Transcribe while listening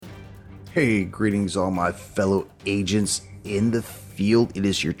Hey, greetings all my fellow agents in the field. It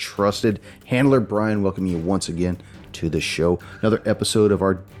is your trusted handler, Brian, welcoming you once again to the show. Another episode of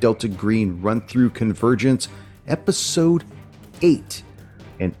our Delta Green run-through Convergence, episode 8.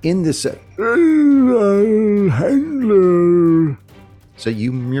 And in this... handler. Is that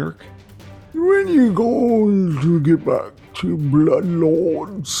you, Murk? When you going to get back to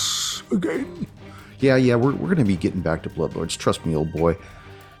Bloodlords again? Yeah, we're going to be getting back to Bloodlords. Trust me, old boy.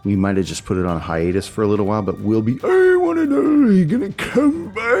 We might have just put it on hiatus for a little while, but we'll be... I want to know, are you going to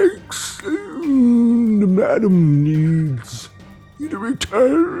come back soon? The madam needs you to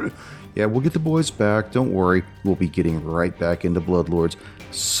return. Yeah, we'll get the boys back. Don't worry. We'll be getting right back into Bloodlords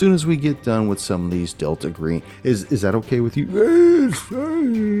as soon as we get done with some of these Delta Green. Is that okay with you? It's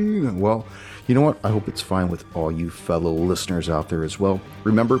fine. Well, you know what? I hope it's fine with all you fellow listeners out there as well.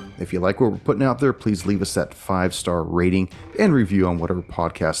 Remember, if you like what we're putting out there, please leave us that 5-star rating and review on whatever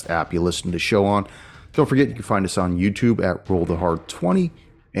podcast app you listen to the show on. Don't forget, you can find us on YouTube at Roll the Hard 20.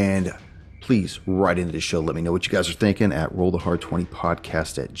 And please write into the show. Let me know what you guys are thinking at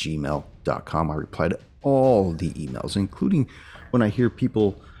rollthehard20podcast@gmail.com. I reply to all the emails, including when I hear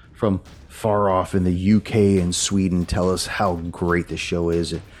people from far off in the UK and Sweden tell us how great the show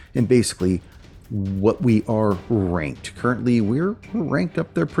is and basically what we are ranked. Currently, we're ranked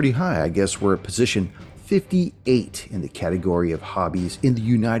up there pretty high. I guess we're at position 58 in the category of hobbies in the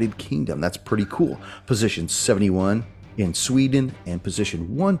United Kingdom. That's pretty cool. Position 71 in Sweden and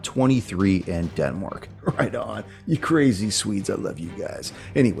position 123 in Denmark. Right on. You crazy Swedes. I love you guys.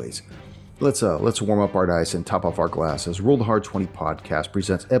 Anyways, let's warm up our dice and top off our glasses. Roll the Hard 20 podcast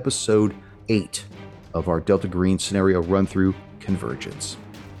presents episode 8 of our Delta Green scenario run through Convergence.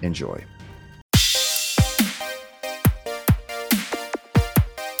 Enjoy.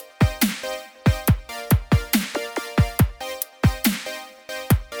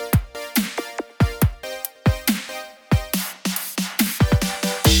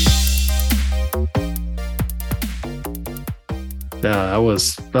 Yeah, that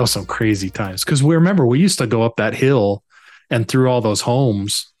was some crazy times. Because we used to go up that hill and through all those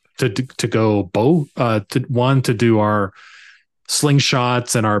homes to go bow to do our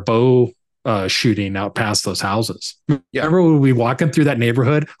slingshots and our bow shooting out past those houses. Yeah. Remember when we walking through that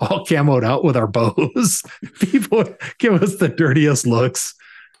neighborhood all camoed out with our bows? People give us the dirtiest looks.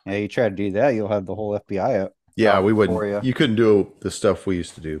 Yeah, you try to do that, you'll have the whole FBI up. Yeah, we for wouldn't. you. You couldn't do the stuff we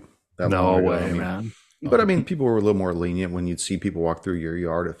used to do. No way, man. But I mean, people were a little more lenient when you'd see people walk through your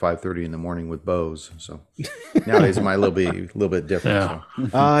yard at 5:30 in the morning with bows. So nowadays it might be a little bit different.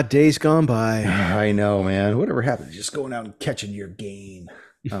 Yeah. So. Days gone by. I know, man. Whatever happened? Just going out and catching your game.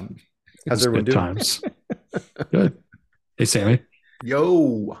 How's It's everyone good doing? times. Good. Hey, Sammy.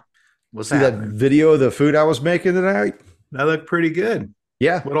 Yo, what's See that happening? video of the food I was making tonight? That looked pretty good.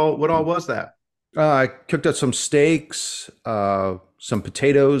 Yeah. What all was that? I cooked up some steaks, some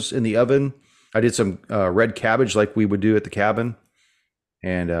potatoes in the oven. I did some red cabbage like we would do at the cabin.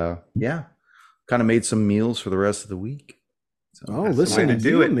 And yeah, kind of made some meals for the rest of the week. So, Oh, That's the listen way to to do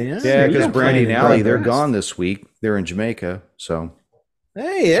you, it. man. yeah, You because got Brandy and plenty of Allie, they're progress. gone this week. They're in Jamaica. So,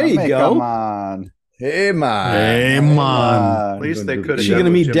 Hey, there you Come go. on. hey, man. Hey, man. At least they gonna do could have. the- She gonna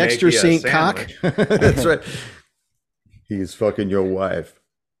meet Dexter St. Cock? That's right. He's fucking your wife.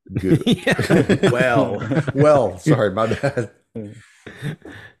 Good. Well, sorry, my bad.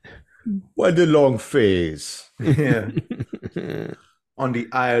 Why the long face? Yeah. On the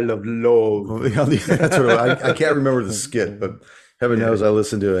Isle of Love. That's what I can't remember the skit, but heaven knows I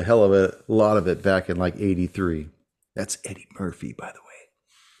listened to a lot of it back in like '83. That's Eddie Murphy, by the way.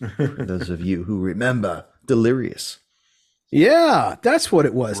 For those of you who remember Delirious. Yeah, that's what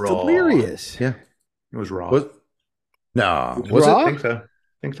it was. Raw. Delirious. Yeah. It was raw. Was Raw? I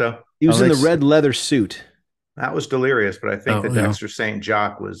think so. He was Oh, in the nice. red leather suit. That was Delirious, but I think Oh, that yeah. Dexter St.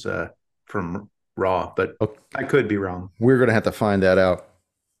 Jock was from Raw, but Okay. I could be wrong. We're going to have to find that out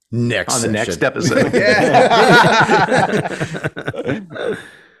next On the next session. episode. Yeah.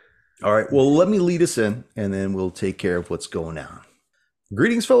 All right. Well, let me lead us in, and then we'll take care of what's going on.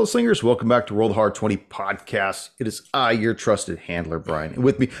 Greetings, fellow slingers. Welcome back to Roll the Hard 20 podcast. It is I, your trusted handler, Brian, and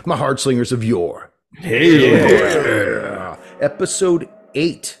with me, my hard slingers of yore. Yeah. Episode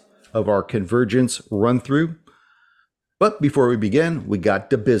 8 of our Convergence run through. But before we begin, we got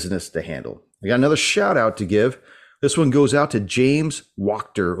the business to handle. I got another shout out to give. This one goes out to James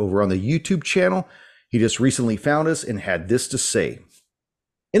Wachter over on the YouTube channel. He just recently found us and had this to say.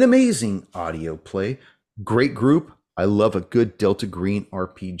 An amazing audio play. Great group. I love a good Delta Green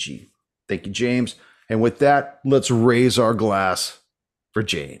RPG. Thank you, James. And with that, let's raise our glass for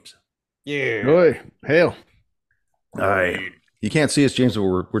James. Yeah. Boy, hail. Aye. You can't see us, James, but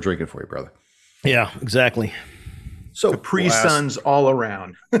we're drinking for you, brother. Yeah, exactly. So Pre-suns all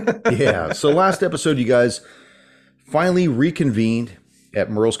around. yeah. So last episode, you guys finally reconvened at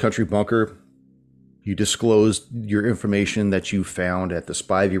Merle's Country Bunker. You disclosed your information that you found at the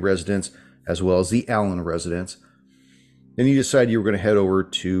Spivey residence as well as the Allen residence. Then you decided you were going to head over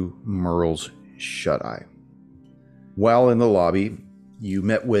to Merle's Shut-Eye. While in the lobby, you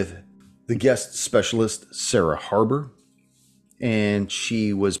met with the guest specialist, Sarah Harbor, and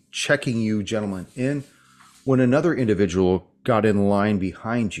she was checking you gentlemen in when another individual got in line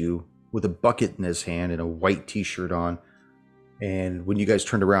behind you with a bucket in his hand and a white t-shirt on. And when you guys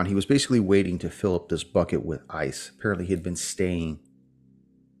turned around, he was basically waiting to fill up this bucket with ice. Apparently he had been staying,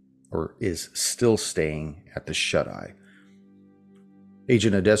 or is still staying, at the Shut-Eye.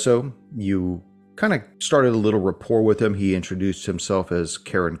 Agent Adesso, you kind of started a little rapport with him. He introduced himself as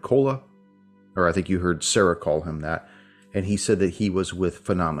Karen Cola, or I think you heard Sarah call him that. And he said that he was with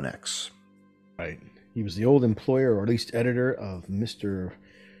Phenomenex. Right. He was the old employer, or at least editor, of Mr.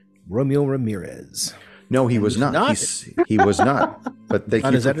 Romeo Ramirez. No, he was not. He was not. But thank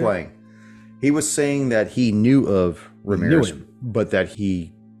you for playing. He was saying that he knew of Ramirez, but that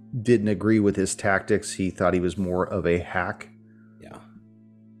he didn't agree with his tactics. He thought he was more of a hack. Yeah.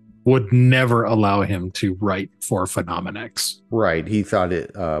 Would never allow him to write for Phenomenex. Right. He thought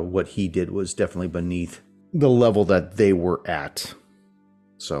what he did was definitely beneath the level that they were at.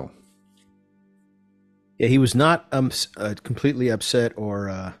 So. Yeah, he was not completely upset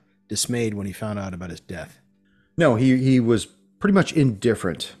or dismayed when he found out about his death. No, he was pretty much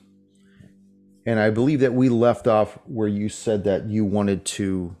indifferent. And I believe that we left off where you said that you wanted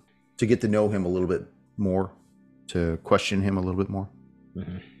to get to know him a little bit more, to question him a little bit more.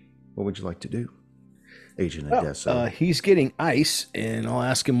 Mm-hmm. What would you like to do, Agent Adesso? He's getting ice, and I'll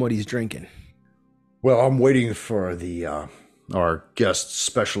ask him what he's drinking. Well, I'm waiting for our guest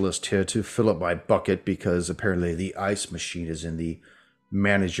specialist here to fill up my bucket because apparently the ice machine is in the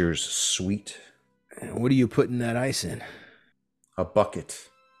manager's suite. What are you putting that ice in? A bucket.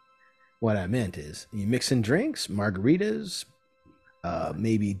 What I meant is, you mixing drinks, margaritas,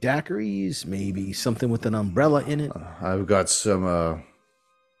 maybe daiquiris, maybe something with an umbrella in it. I've got some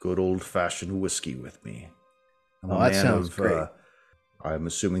good old-fashioned whiskey with me. That sounds great. I'm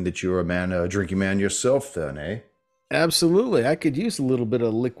assuming that you're a drinking man yourself then, eh? Absolutely. I could use a little bit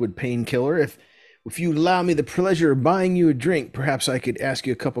of liquid painkiller. If you allow me the pleasure of buying you a drink, perhaps I could ask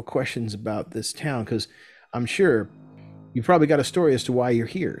you a couple questions about this town, because I'm sure you've probably got a story as to why you're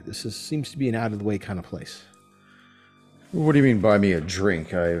here. Seems to be an out-of-the-way kind of place. What do you mean buy me a drink?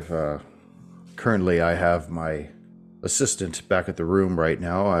 Currently I have my assistant back at the room right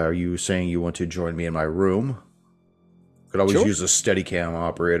now. Are you saying you want to join me in my room? Could always use a Steadicam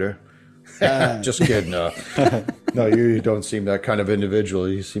operator. Just kidding. No, you don't seem that kind of individual.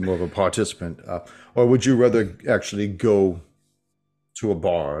 You seem more of a participant. Or would you rather actually go to a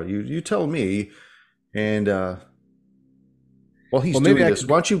bar? You tell me. And while he's doing this,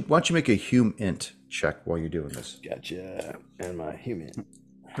 why don't you make a hum int check while you're doing this? Gotcha. And my human.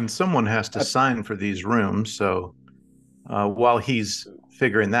 And someone has to sign for these rooms. So while he's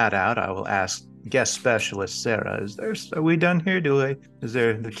figuring that out, I will ask guest specialist Sarah, are we done here? Is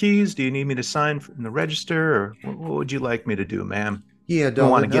there the keys? Do you need me to sign in the register, or what would you like me to do, ma'am? Yeah, I don't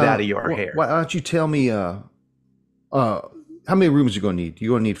want to get out of your hair. Why don't you tell me how many rooms you're gonna need?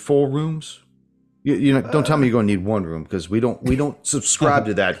 You gonna need 4 rooms? Don't tell me you're gonna need 1 room, because we don't subscribe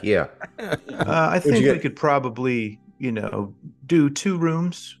to that here. I think we could probably do 2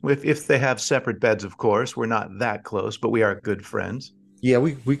 rooms if they have separate beds. Of course, we're not that close, but we are good friends. Yeah,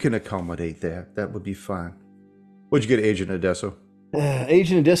 we can accommodate that. That would be fine. What'd you get, Agent Adesso?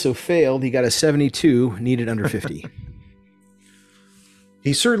 Agent Adesso failed. He got a 72, needed under 50.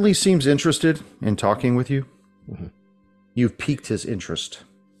 He certainly seems interested in talking with you. Mm-hmm. You've piqued his interest.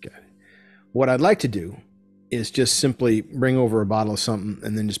 Got it. What I'd like to do is just simply bring over a bottle of something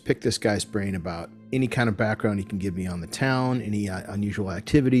and then just pick this guy's brain about any kind of background he can give me on the town, any unusual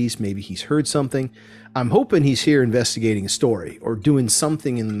activities. Maybe he's heard something. I'm hoping he's here investigating a story or doing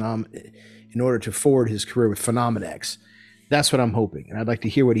something in order to forward his career with Phenomenex. That's what I'm hoping. And I'd like to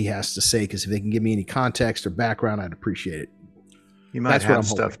hear what he has to say, because if they can give me any context or background, I'd appreciate it. You might have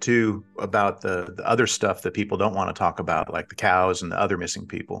stuff too about the other stuff that people don't want to talk about, like the cows and the other missing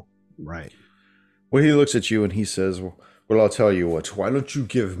people. Right. Well, he looks at you and he says, well, I'll tell you what. Why don't you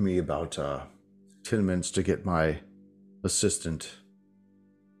give me about 10 minutes to get my assistant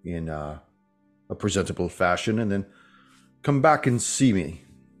in a presentable fashion, and then come back and see me.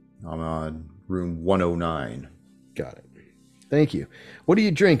 I'm on room 109. Got it. Thank you. What are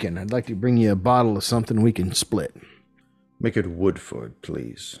you drinking? I'd like to bring you a bottle of something we can split. Make it Woodford,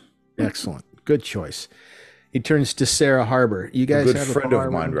 please. Excellent. Good choice. He turns to Sarah Harbor. You A guys good have friend a of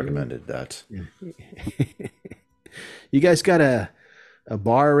bar mine around here? recommended that. You guys got a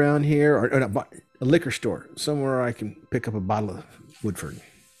bar around here, or a liquor store somewhere I can pick up a bottle of Woodford?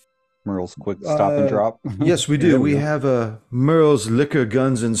 Merle's quick stop and drop. Yes, we do. We have Merle's Liquor,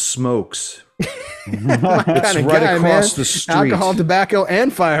 Guns, and Smokes. My It's kind of right guy, across man. the street. Alcohol, tobacco,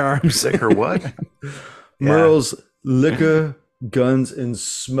 and firearms. Liquor what? Merle's Liquor, Guns, and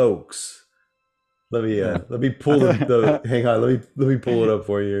Smokes. Let me pull the hang on. Let me pull it up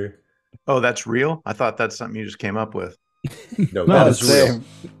for you here. Oh, that's real? I thought that's something you just came up with. No, No, that is real. Same.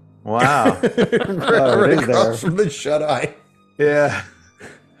 Wow. Oh, it right is across there. from the shut eye. Yeah.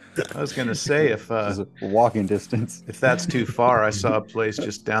 I was gonna say Just a walking distance. if that's too far, I saw a place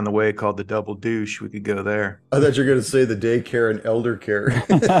just down the way called the Double Douche. We could go there. I thought you were going to say the daycare and elder care.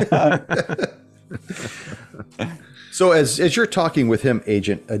 So as you're talking with him,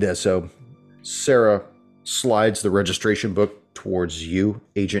 Agent Adesso, Sarah slides the registration book towards you,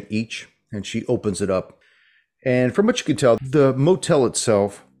 Agent Each, and she opens it up. And from what you can tell, the motel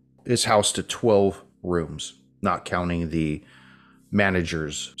itself is housed to 12 rooms, not counting the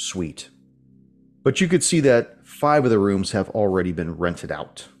manager's suite. But you could see that 5 of the rooms have already been rented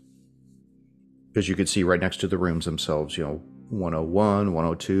out. Because you could see right next to the rooms themselves, 101,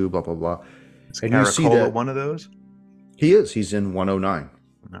 102, blah, blah, blah. Is And you see Caracola that- one of those? He's in 109.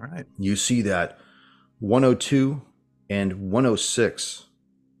 All right. You see that 102 and 106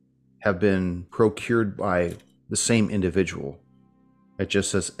 have been procured by the same individual. It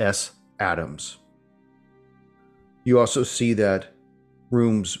just says S. Adams. You also see that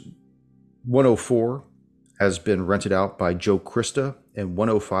rooms 104 has been rented out by Joe Christa and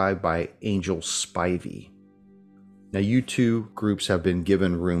 105 by Angel Spivey. Now, you two groups have been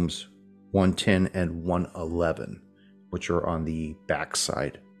given rooms 110 and 111, which are on the back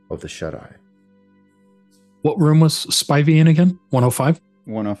side of the shut-eye. What room was Spivey in again? 105?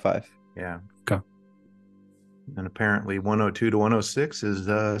 105. Yeah. Okay. And apparently 102 to 106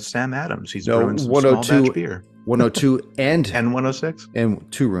 is Sam Adams. He's No, brewing some 102 small batch beer. 102 and And 106?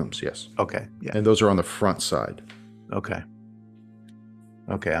 2 rooms, yes. Okay. Yeah. And those are on the front side, Okay.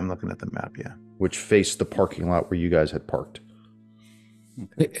 Okay, I'm looking at the map, yeah. which face the parking lot where you guys had parked.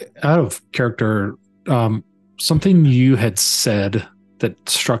 Out of character, something you had said that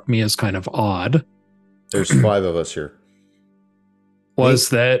struck me as kind of odd There's 5 of us here. was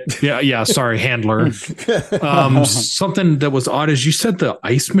that, sorry, handler. Something that was odd is you said the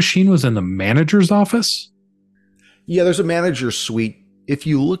ice machine was in the manager's office. Yeah, there's a manager's suite. If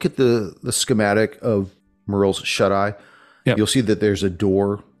you look at the schematic of Merle's shut-eye, Yep. you'll see that there's a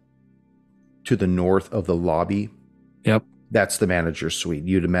door to the north of the lobby. Yep. That's the manager's suite.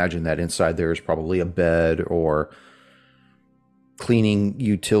 You'd imagine that inside there is probably a bed or cleaning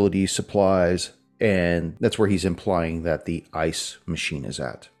utility supplies, and that's where he's implying that the ice machine is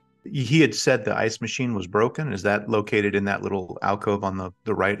at. He had said the ice machine was broken. Is that located in that little alcove on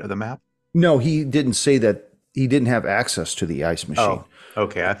the right of the map? No, he didn't say that. He didn't have access to the ice machine. Oh,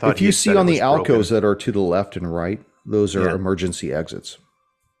 okay. I thought If he you had see said on it the was alcoves broken. that are to the left and right, those are Yeah. emergency exits.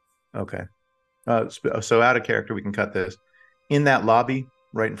 Okay. So out of character, we can cut this. In that lobby,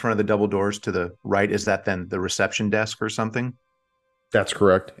 right in front of the double doors to the right, is that then the reception desk or something? That's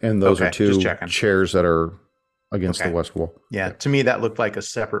correct. And those are Okay, just 2 checking. chairs that are against Okay. the west wall. Yeah. To me, that looked like a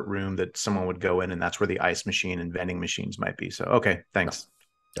separate room that someone would go in, and that's where the ice machine and vending machines might be. So, okay. Thanks.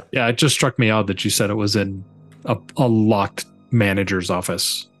 Yeah, it just struck me odd that you said it was in a locked manager's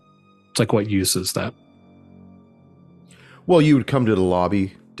office. It's like, what use is that? Well, you would come to the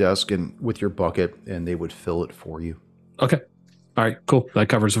lobby desk and with your bucket, and they would fill it for you. Okay. All right, cool. That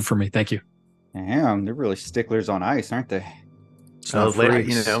covers it for me. Thank you. Damn, they're really sticklers on ice, aren't they? It's So not late,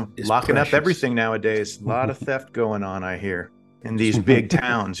 free. It's locking up precious. everything nowadays. A lot of theft going on, I hear, in these big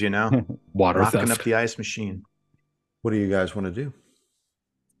towns, Water locking theft. up the ice machine. What do you guys want to do?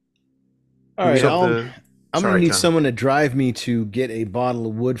 All right, So I'm the- going to sorry, need Tom. someone to drive me to get a bottle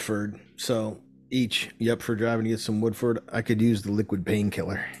of Woodford. So each, you up for driving to get some Woodford? I could use the liquid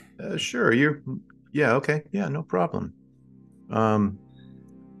painkiller. Sure. Yeah. Okay. Yeah. No problem. Have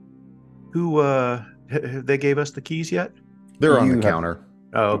they gave us the keys yet? They're on You the have- counter.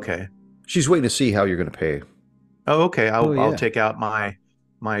 Oh, okay. She's waiting to see how you're going to pay. Oh, okay. I'll yeah. take out my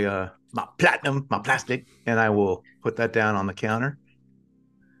platinum, my plastic, and I will put that down on the counter.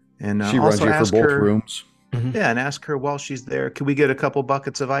 And She runs also you for ask both her, rooms. Yeah, and ask her while she's there, can we get a couple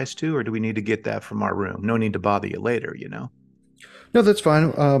buckets of ice too, or do we need to get that from our room? No need to bother you later, No, that's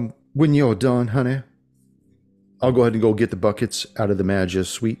fine. When you're done, honey, I'll go ahead and go get the buckets out of the manager's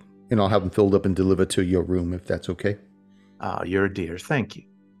suite, and I'll have them filled up and delivered to your room if that's okay. Oh, you're a dear. Thank you.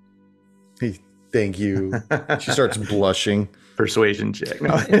 Thank you. She starts blushing. Persuasion check.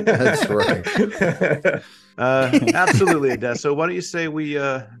 No. That's right. Absolutely, Adesso. Why don't you say we?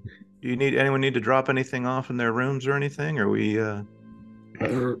 Do you need anyone need to drop anything off in their rooms or anything? Or we? Are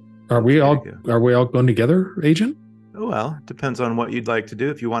we all going together, Agent? Oh, well, it depends on what you'd like to do.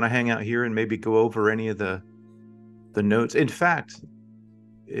 If you want to hang out here and maybe go over any of the notes. In fact,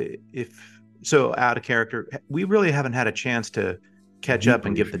 if so, out of character, we really haven't had a chance to catch up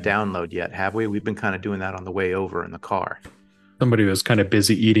and give the download yet, have we? We've been kind of doing that on the way over in the car. Somebody was kind of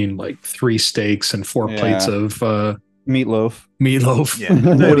busy eating like 3 steaks and 4 plates of meatloaf. Yeah.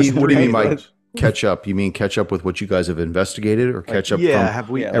 What do you mean by catch up? You mean catch up with what you guys have investigated, or catch up from have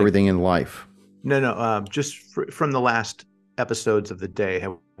we everything in life? No. Just from the last episodes of the day,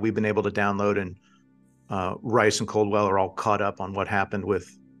 have we been able to download, and Rice and Coldwell are all caught up on what happened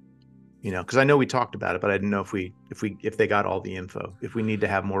with, because I know we talked about it, but I didn't know if they got all the info. If we need to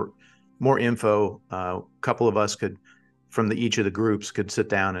have more info, a couple of us could, from each of the groups, could sit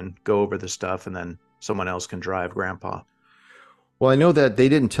down and go over the stuff, and then someone else can drive Grandpa. Well, I know that they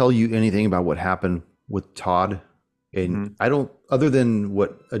didn't tell you anything about what happened with Todd. And I don't, other than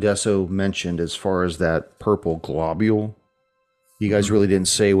what Adesso mentioned as far as that purple globule, you guys really didn't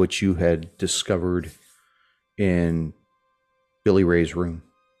say what you had discovered in Billy Ray's room.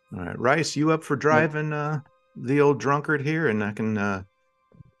 All right, Rice, you up for driving the old drunkard here? And I can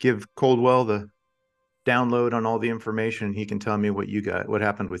give Coldwell the download on all the information. He can tell me what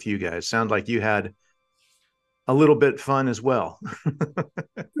happened with you guys. Sound like you had a little bit fun as well.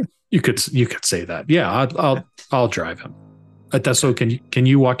 You could say that. Yeah, I'll drive him. Adesso, can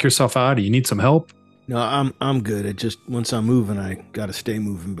you walk yourself out? Do you need some help? No, I'm good. It just, once I'm moving, I got to stay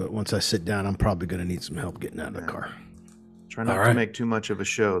moving. But once I sit down, I'm probably going to need some help getting out of the car. Try not to make too much of a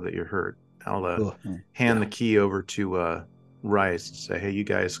show that you're hurt. I'll hand the key over to Rice and say, hey, you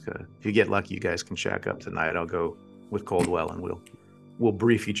guys, if you get lucky, you guys can shack up tonight. I'll go with Coldwell and we'll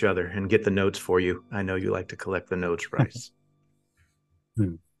brief each other and get the notes for you. I know you like to collect the notes, Rice.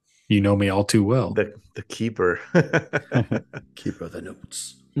 You know me all too well. The keeper. Keeper of the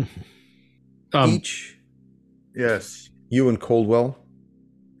notes. Yes. You and Coldwell,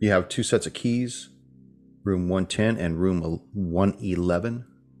 you have 2 sets of keys, room 110 and room 111.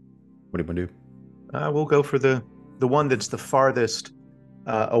 What do you want to do? We'll go for the one that's the farthest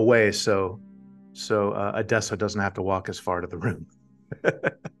away, so Adesso doesn't have to walk as far to the room.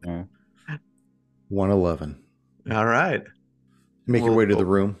 111. All right. Make your way to the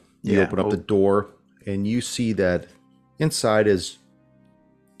room. You yeah, open up the door, and you see that inside is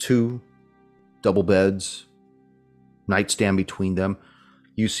 2 double beds, nightstand between them.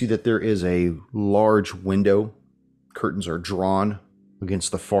 You see that there is a large window. Curtains are drawn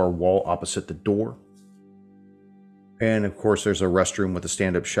against the far wall opposite the door. And of course, there's a restroom with a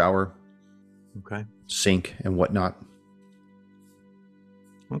stand-up shower, Okay. sink, and whatnot.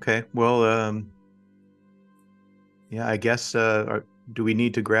 Okay. Well, yeah, I guess, do we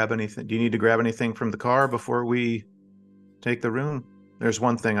need to grab anything? Do you need to grab anything from the car before we take the room? There's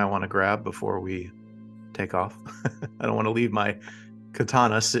one thing I want to grab before we take off. I don't want to leave my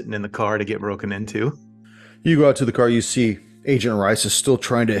katana sitting in the car to get broken into. You go out to the car, you see Agent Rice is still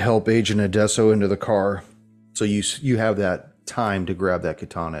trying to help Agent Adesso into the car. So you have that time to grab that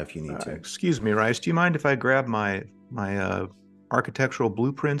katana if you need to. Excuse me, Rice. Do you mind if I grab my architectural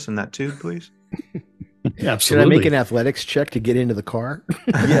blueprints in that tube, please? Yeah, absolutely. Should I make an athletics check to get into the car?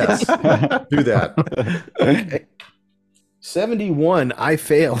 Yes, do that. Okay. 71, I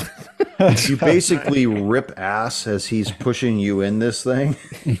failed. You basically rip ass as he's pushing you in this thing.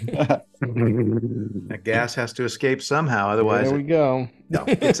 That gas has to escape somehow, otherwise There we go.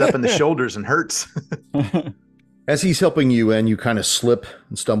 it gets up in the shoulders and hurts. As he's helping you in, you kind of slip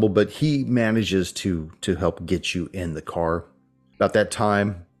and stumble, but he manages to help get you in the car. About that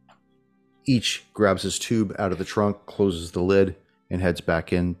time, each grabs his tube out of the trunk, closes the lid, and heads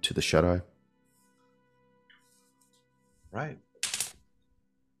back into the shut-eye. Right.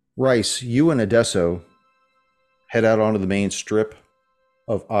 Rice, you and Adesso head out onto the main strip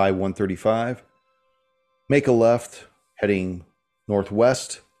of I-135, make a left, heading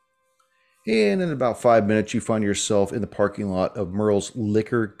northwest, and in about 5 minutes, you find yourself in the parking lot of Merle's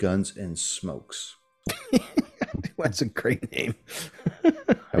Liquor, Guns, and Smokes. That's a great name.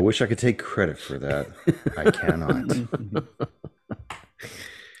 I wish I could take credit for that. I cannot.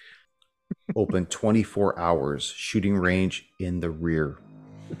 Open 24 hours, shooting range in the rear.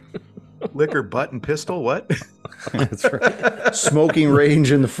 Liquor, butt, and pistol, what? That's right. Smoking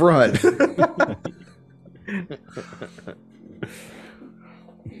range in the front.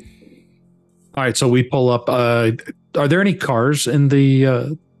 All right, so we pull up. Are there any cars in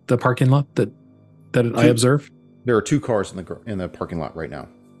the parking lot that I observe? There are 2 cars in the parking lot right now.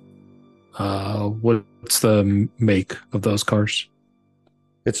 What's the make of those cars?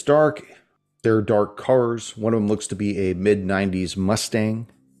 It's dark. They're dark cars. One of them looks to be a mid-90s Mustang.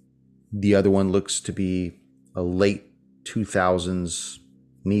 The other one looks to be a late 2000s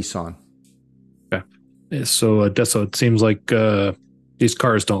Nissan. Okay. So, Deso, it seems like these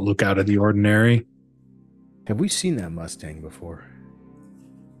cars don't look out of the ordinary. Have we seen that Mustang before?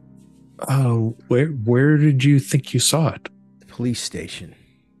 Oh, where did you think you saw it? The police station.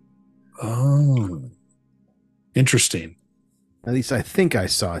 Oh, interesting. At least I think I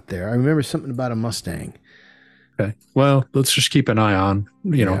saw it there. I remember something about a Mustang. Okay. Well, let's just keep an eye on,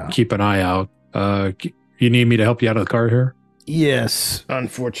 keep an eye out. You need me to help you out of the car here? Yes,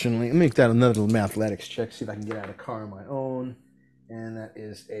 unfortunately. Let me make that another little athletics check, see if I can get out of the car on my own. And that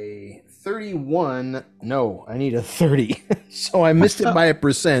is a 31. No, I need a 30. So I missed it by a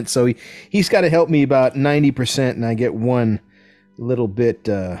percent. So he's got to help me about 90%, and I get one little bit,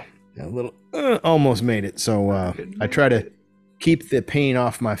 almost made it. So I try to keep the pain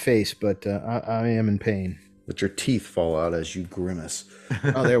off my face, but I am in pain. But your teeth fall out as you grimace.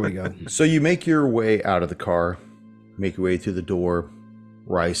 Oh, there we go. So you make your way out of the car, make your way through the door.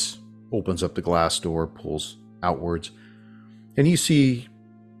 Rice opens up the glass door, pulls outwards, and you see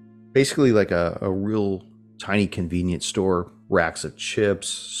basically like a real tiny convenience store. Racks of chips,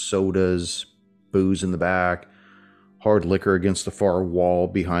 sodas, booze in the back, hard liquor against the far wall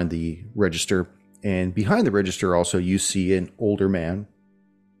behind the register. And behind the register also you see an older man,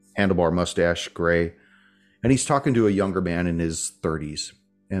 handlebar mustache, gray, and he's talking to a younger man in his 30s.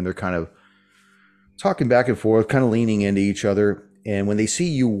 And they're kind of talking back and forth, kind of leaning into each other. And when they see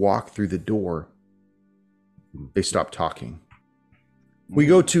you walk through the door, they stop talking. We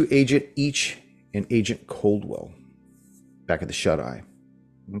go to Agent Each and Agent Coldwell back at the Shut-Eye.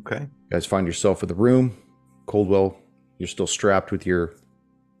 Okay. You guys find yourself in the room. Coldwell, you're still strapped with your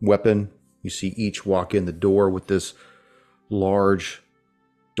weapon. You see Each walk in the door with this large,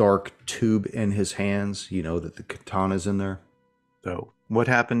 dark tube in his hands. You know that the katana's in there. So what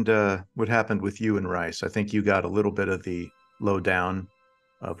happened with you and Rice? I think you got a little bit of the lowdown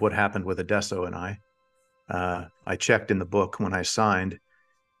of what happened with Adesso and I. I checked in the book when I signed.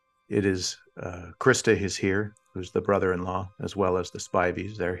 It is Krista is here, who's the brother-in-law, as well as the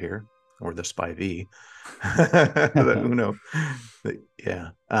Spivey's. They're here, or the Spivey. Who knows?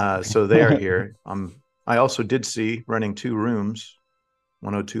 Yeah. So they are here. I also did see running 2 rooms,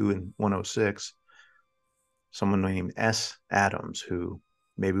 102 and 106, someone named S. Adams, who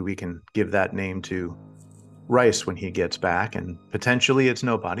maybe we can give that name to Rice when he gets back, and potentially it's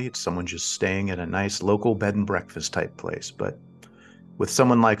nobody. It's someone just staying at a nice local bed and breakfast type place. But with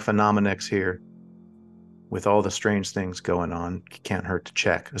someone like Phenomenex here, with all the strange things going on, it can't hurt to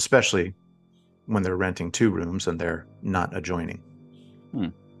check, especially when they're renting 2 rooms and they're not adjoining.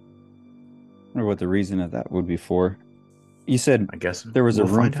 I wonder what the reason of that would be for. You said I guess there was a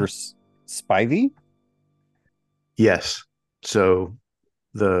room for Spivey? Yes. So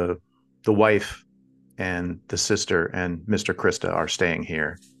the wife and the sister and Mr. Krista are staying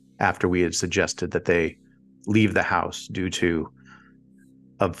here after we had suggested that they leave the house due to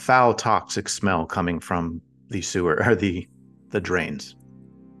a foul toxic smell coming from the sewer or the drains.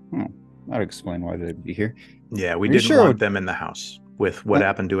 That'd explain why they'd be here. Yeah, we didn't want them in the house with what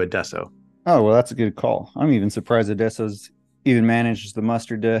happened to Adesso. Oh, well, that's a good call. I'm even surprised Adesso's even managed the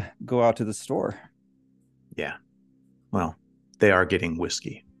mustard to go out to the store. Yeah. Well, they are getting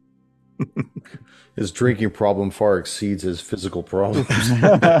whiskey. His drinking problem far exceeds his physical problems.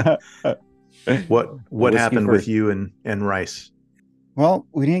 What happened with you and Rice? Well,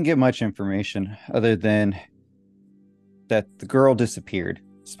 we didn't get much information other than that the girl disappeared,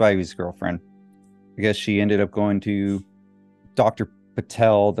 Spivey's girlfriend. I guess she ended up going to Dr.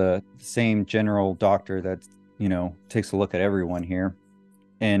 Patel, the same general doctor that, takes a look at everyone here.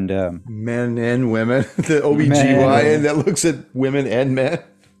 And men and women, the OBGYN that looks at women and men.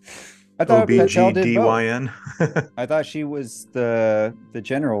 I thought OBGDYN. I thought she was the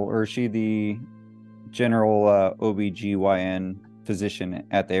general, or she the general OBGYN physician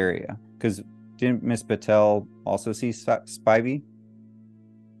at the area. Because didn't Miss Patel also see Spivey?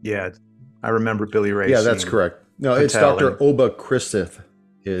 Yeah, I remember Billy Ray. Yeah, that's correct. No, Patel it's Dr. Oba Christith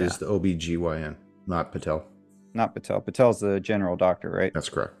is the OBGYN, not Patel. Not Patel. Patel's the general doctor, right? That's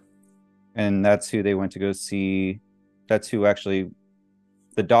correct. And that's who they went to go see. That's who actually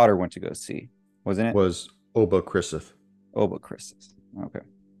the daughter went to go see, wasn't it? Was Oba Christith. Oba Christith. Okay.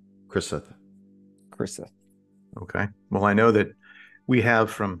 Christith. Okay. Well, I know that we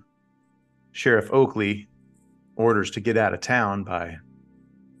have from Sheriff Oakley orders to get out of town by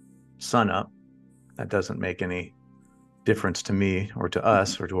sunup. That doesn't make any difference to me or to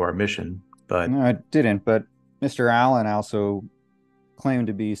us or to our mission. But No, it didn't. But Mr. Allen also claimed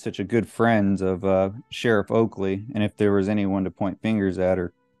to be such a good friend of Sheriff Oakley, and if there was anyone to point fingers at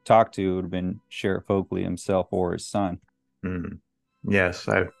or talk to, it would have been Sheriff Oakley himself or his son. Yes,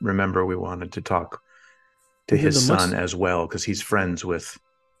 I remember we wanted to talk to his son as well, because he's friends with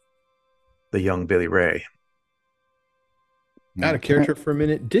the young Billy Ray. Out of character for a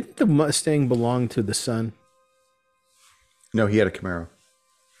minute. Didn't the Mustang belong to the son? No, he had a Camaro.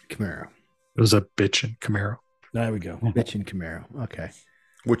 Camaro. It was a bitchin' Camaro. There we go. Bitch and Camaro. Okay.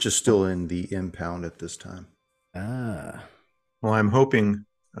 Which is still in the impound at this time. Ah. Well, I'm hoping,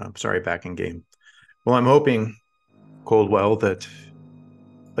 back in game. Well, I'm hoping, Coldwell, that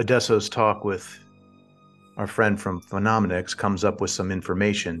Odesso's talk with our friend from Phenomenix comes up with some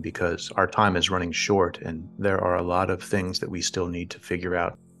information, because our time is running short and there are a lot of things that we still need to figure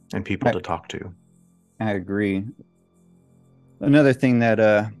out and people to talk to. I agree. Another thing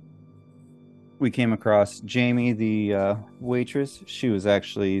that we came across, Jamie, the waitress, she was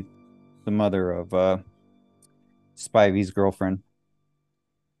actually the mother of Spivey's girlfriend.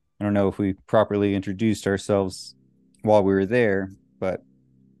 I don't know if we properly introduced ourselves while we were there, but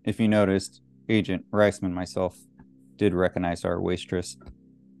if you noticed, Agent Reisman and myself did recognize our waitress.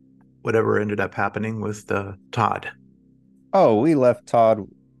 Whatever ended up happening with Todd? Oh, we left Todd.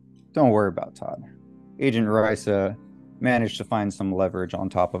 Don't worry about Todd. Agent Rice managed to find some leverage on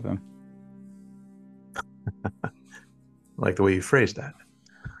top of him. Like the way you phrased that.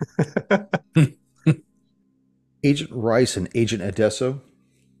 Agent Rice and Agent Odesso,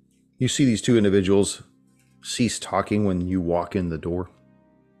 you see these two individuals cease talking when you walk in the door.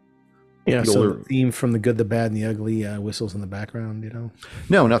 Yeah, so the theme from The Good, the Bad, and the Ugly whistles in the background, you know?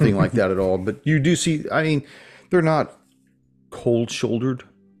 No, nothing like that at all. But you do see, I mean, they're not cold-shouldered.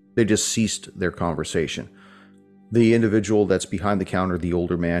 They just ceased their conversation. The individual that's behind the counter, the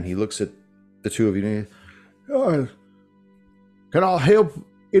older man, he looks at the two of you and he, can I help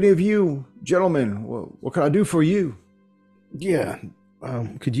any of you, gentlemen? What can I do for you? Yeah,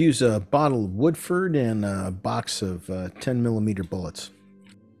 could use a bottle of Woodford and a box of 10mm bullets.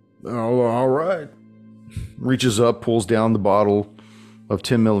 Oh, all right. Reaches up, pulls down the bottle of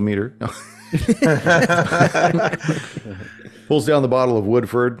 10mm. Pulls down the bottle of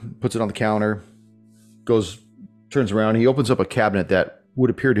Woodford, puts it on the counter, turns around. He opens up a cabinet that would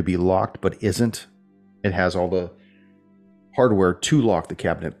appear to be locked, but isn't. It has all the hardware to lock the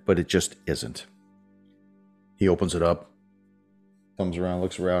cabinet, but it just isn't. He opens it up, thumbs around,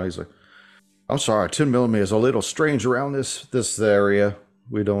 looks around. He's like, I'm sorry, 10mm is a little strange around this area.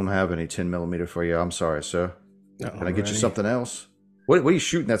 We don't have any 10mm for you. I'm sorry, sir. Can I get you something else? What are you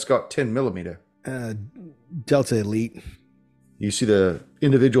shooting that's got 10mm? Delta Elite. You see the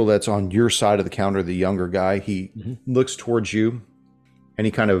individual that's on your side of the counter, the younger guy. He looks towards you, and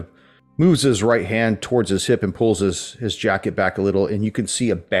he kind of moves his right hand towards his hip and pulls his jacket back a little, and you can see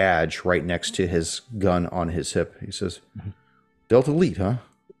a badge right next to his gun on his hip. He says, Delta Elite, huh?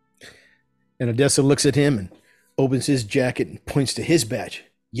 And Odessa looks at him and opens his jacket and points to his badge.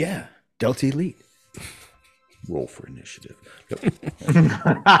 Yeah, Delta Elite. Roll for initiative.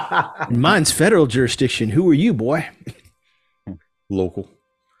 Mine's federal jurisdiction. Who are you, boy? Local.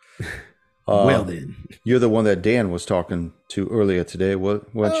 Well then. You're the one that Dan was talking to earlier today, weren't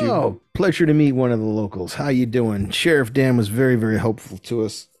you? Oh, pleasure to meet one of the locals. How you doing? Sheriff Dan was very, very helpful to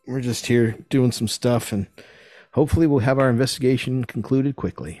us. We're just here doing some stuff, and hopefully we'll have our investigation concluded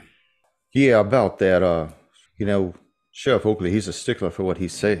quickly. Yeah, about that, Sheriff Oakley, he's a stickler for what he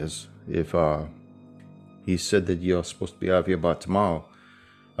says. If he said that you're supposed to be out of here by tomorrow,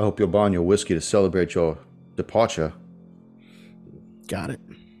 I hope you're buying your whiskey to celebrate your departure. Got it.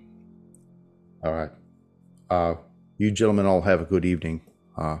 All right. You gentlemen all have a good evening.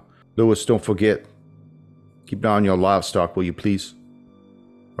 Lewis, don't forget, keep an eye on your livestock, will you please?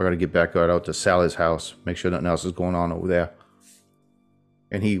 I gotta get back out to Sally's house, make sure nothing else is going on over there.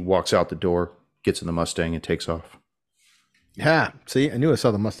 And he walks out the door, gets in the Mustang, and takes off. Ha! See, I knew I saw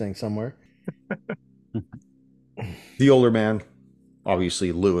the Mustang somewhere. The older man,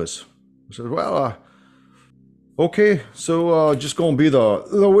 obviously Lewis, says, well, okay, so just gonna be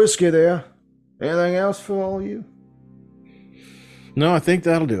the whiskey there. Anything else for all of you? No, I think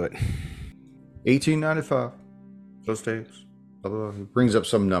that'll do it. $18.95. Just takes. He brings up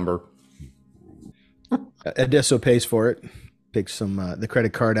some number. Odesso pays for it. Takes the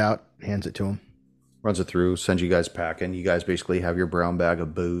credit card out, hands it to him. Runs it through, sends you guys packing. You guys basically have your brown bag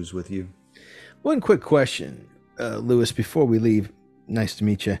of booze with you. One quick question, Lewis, before we leave. Nice to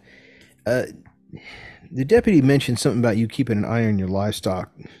meet you. The deputy mentioned something about you keeping an eye on your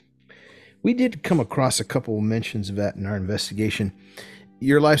livestock. We did come across a couple of mentions of that in our investigation.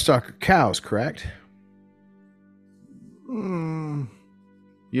 Your livestock are cows, correct?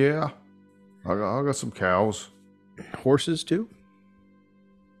 Yeah. I got some cows. Horses, too?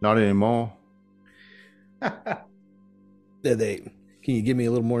 Not anymore. Can you give me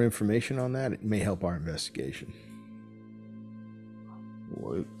a little more information on that? It may help our investigation.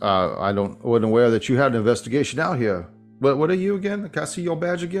 I wasn't aware that you had an investigation out here. What are you again? Can I see your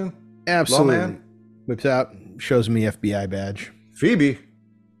badge again? Absolutely. Lawman? Whips out, shows me FBI badge. Phoebe.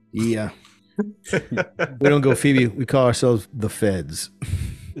 Yeah. We don't go Phoebe. We call ourselves the Feds.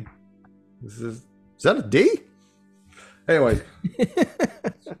 Is that a D? Anyway.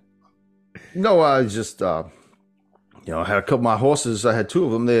 No, I just, I had a couple of my horses. I had two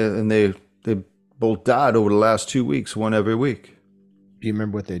of them there, and they both died over the last 2 weeks, one every week. Do you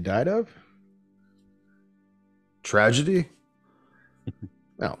remember what they died of? Tragedy?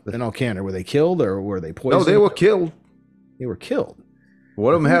 No, in all candor, were they killed or were they poisoned? No, they were killed. They were killed.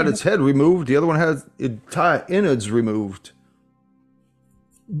 One of them had its head removed. The other one had its entire innards removed.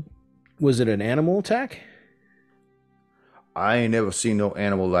 Was it an animal attack? I ain't never seen no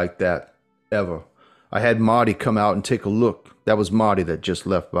animal like that, ever. I had Marty come out and take a look. That was Marty that just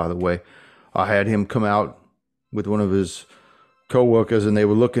left, by the way. I had him come out with one of his co-workers, and they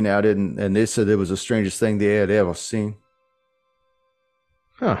were looking at it, and they said it was the strangest thing they had ever seen.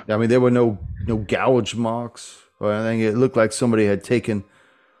 Huh. I mean, there were no gouge marks or anything. It looked like somebody had taken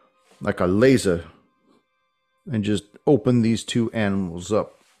like a laser and just opened these two animals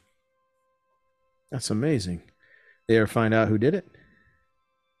up. That's amazing. They ever find out who did it?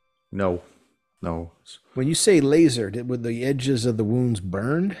 No. When you say laser, were the edges of the wounds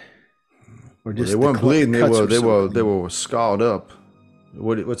burned? Or just They weren't bleeding. They cuts were scarred up.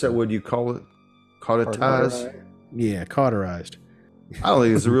 What's that word you call it? Cauterized? Yeah, cauterized. I don't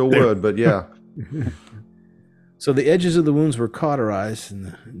think it's a real word, but yeah. So the edges of the wounds were cauterized,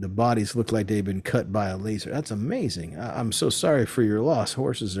 and the bodies looked like they'd been cut by a laser. That's amazing. I'm so sorry for your loss.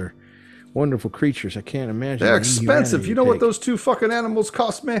 Horses are wonderful creatures. I can't imagine. They're the expensive. inhumanity You know what take. those two fucking animals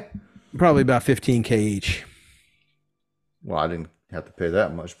cost me? Probably about $15K each. Well, I didn't have to pay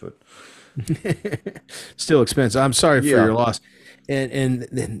that much, but Still expensive. I'm sorry for Yeah. your loss. And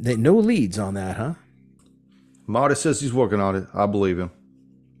no leads on that, huh? Marty says he's working on it. I believe him.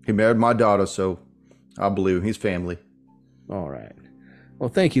 He married my daughter, so I believe him. He's family. All right. Well,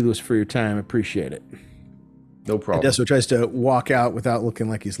 thank you, Louis, for your time. Appreciate it. No And problem. Deso tries to walk out without looking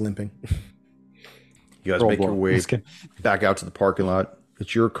like he's limping. You guys make your way back out to the parking lot.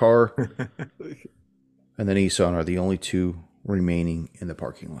 It's your car, and then Isan are the only two remaining in the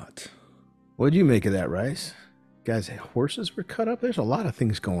parking lot. What did you make of that, Rice? Guys, horses were cut up. There's a lot of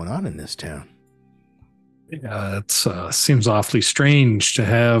things going on in this town. Yeah, it seems awfully strange to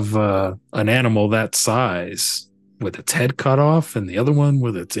have an animal that size with its head cut off and the other one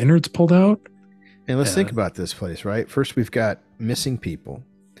with its innards pulled out. And let's think about this place, right? First, we've got missing people.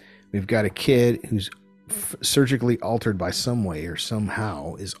 We've got a kid who's surgically altered by some way or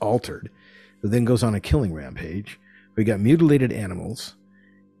somehow is altered, who then goes on a killing rampage. We got mutilated animals.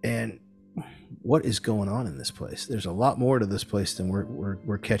 And what is going on in this place? There's a lot more to this place than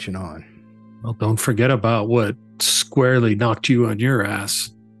we're catching on. Well, don't forget about what squarely knocked you on your ass.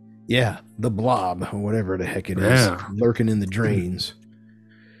 Yeah, the blob, or whatever the heck it is, Yeah. lurking in the drains.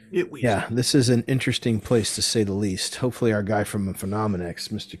 Yeah, this is an interesting place to say the least. Hopefully our guy from Phenomenex,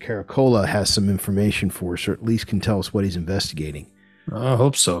 Mr. Caracola, has some information for us, or at least can tell us what he's investigating. I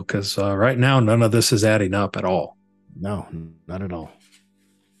hope so, because right now none of this is adding up at all. No, not at all.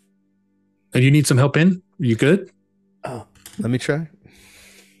 And you need some help in? You good? Oh, let me try.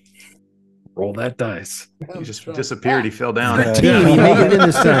 Roll that dice. He just disappeared. He fell down. He made it in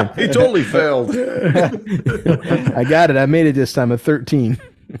this time. He totally failed. I got it. I made it this time, a 13.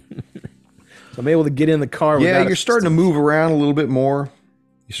 So I'm able to get in the car. Yeah, without you're starting to move around a little bit more.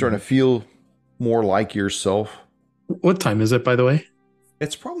 You're starting to feel more like yourself. What time is it, by the way?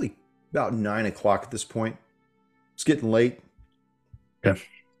 It's probably about 9 o'clock at this point. It's getting late. Yeah.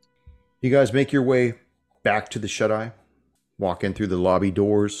 You guys make your way back to the shut-eye, walk in through the lobby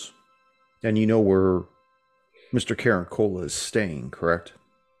doors, and you know where Mr. Caracola is staying, correct?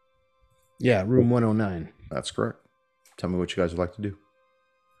 Yeah, room 109. That's correct. Tell me what you guys would like to do.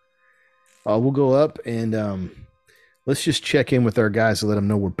 We'll go up and let's just check in with our guys to let them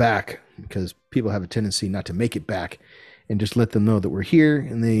know we're back, because people have a tendency not to make it back, and just let them know that we're here,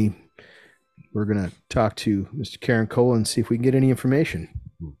 and we're going to talk to Mr. Caracola and see if we can get any information.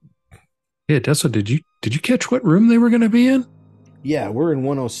 Yeah, Dessa, did you catch what room they were going to be in? Yeah, we're in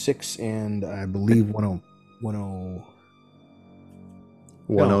 106 and I believe 10 100.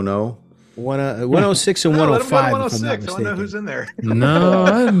 106 and No, let him go to 105 if I'm not 106. I want to know mistaken. who's in there. No,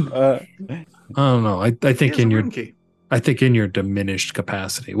 I don't know. I He think has a in your room key. diminished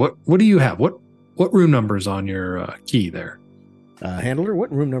capacity. What do you have? What room number is on your key there? Handler,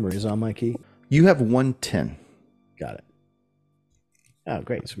 what room number is on my key? You have 110. Got it. Oh,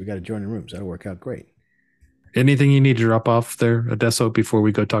 great. So we got adjoining rooms. That'll work out great. Anything you need to drop off there, Adesso, before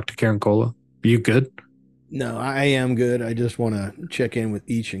we go talk to Karen Cola? You good? No, I am good. I just want to check in with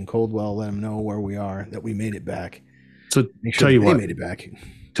Each and Coldwell, let them know where we are, that we made it back. So Make tell sure you they what. made it back.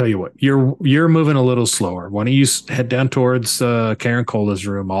 Tell you what, you're moving a little slower. Why don't you head down towards Karen Cola's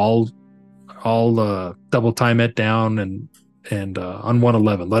room? I'll double time it down and on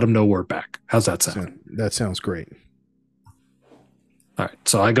 111. Let them know we're back. How's that sound? That sounds great. All right.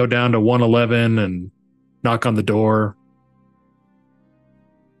 So I go down to 111 and knock on the door.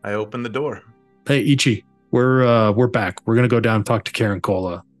 I open the door. Hey, Ichi, we're back. We're gonna go down and talk to Karen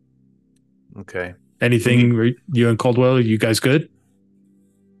Cola. Okay. Anything? You and Caldwell? You guys good?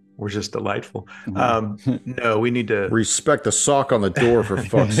 We're just delightful. No, we need to Respect the sock on the door, for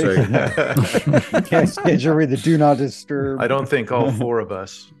fuck's sake. Can't schedule read the do not disturb. I don't think all four of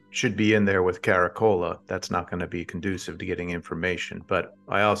us should be in there with Caracola. That's not going to be conducive to getting information. But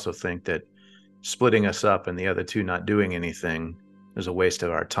I also think that splitting us up and the other two not doing anything is a waste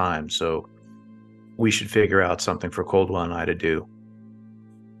of our time. So we should figure out something for Coldwell and I to do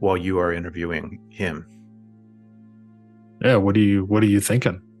while you are interviewing him. Yeah. What are you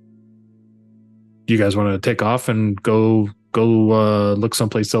thinking? Do you guys want to take off and go look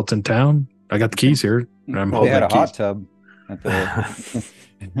someplace else in town? I got the keys here. And I'm They holding had the a hot keys. tub. At the...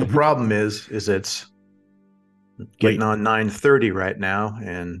 The problem is it's getting on 9:30 right now,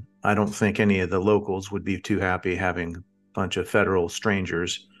 and I don't think any of the locals would be too happy having a bunch of federal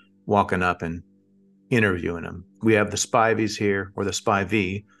strangers walking up and interviewing them. We have the Spivies here, or the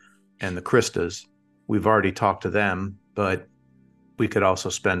Spivey, and the Christas. We've already talked to them, but we could also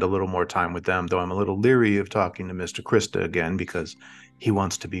spend a little more time with them, though I'm a little leery of talking to Mr. Christa again because he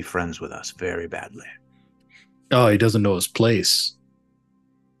wants to be friends with us very badly. Oh, he doesn't know his place.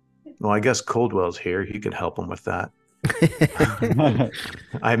 Well, I guess Coldwell's here. He could help him with that.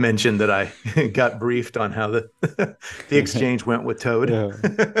 I mentioned that I got briefed on how the exchange went with Toad.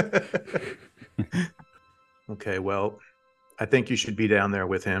 Okay, well, I think you should be down there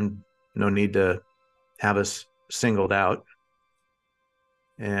with him. No need to have us singled out.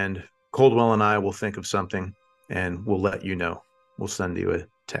 And Coldwell and I will think of something, and we'll let you know. We'll send you a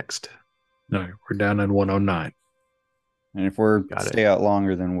text. No, we're down in 109. And if we're Got it. stay out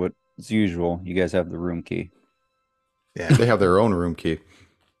longer than what's usual, you guys have the room key. Yeah. They have their own room key.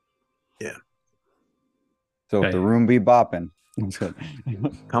 So Okay. if the room be bopping,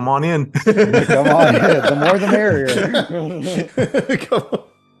 Come on in. come on, the more the merrier. Come on.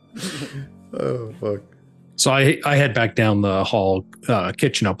 Oh, fuck. So I head back down the hall,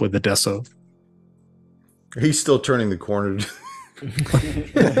 catching up with Adesso. He's still turning the corner.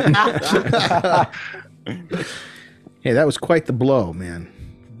 Hey, that was quite the blow, man.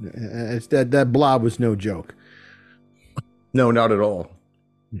 That blob was no joke. No, not at all.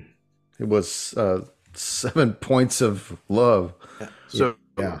 It was 7 points of love. So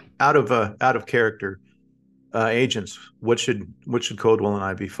Yeah. out of character, agents, what should Codewell and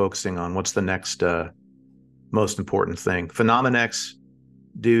I be focusing on? What's the next most important thing? Phenomenex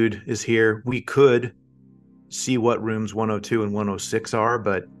dude is here. We could see what rooms 102 and 106 are,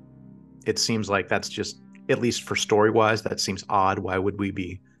 but it seems like that's just, at least for story-wise, that seems odd. Why would we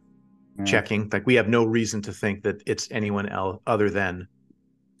be checking? Like, we have no reason to think that it's anyone else other than,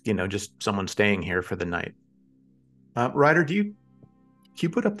 just someone staying here for the night. Ryder, can you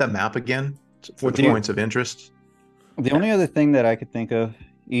put up that map again for the points of interest? The only other thing that I could think of,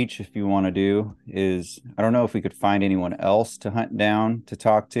 if you want to do, is I don't know if we could find anyone else to hunt down to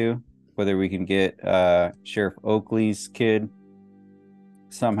talk to, whether we can get Sheriff Oakley's kid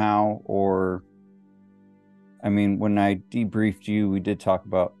somehow, or I mean, when I debriefed you, we did talk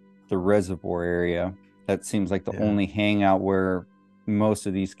about the reservoir area. That seems like the only hangout where most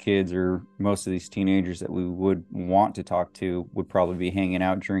of these kids or most of these teenagers that we would want to talk to would probably be hanging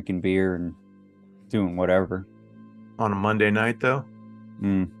out, drinking beer and doing whatever. On a Monday night, though?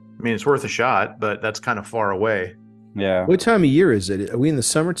 Mm. I mean, it's worth a shot, but that's kind of far away. Yeah. What time of year is it? Are we in the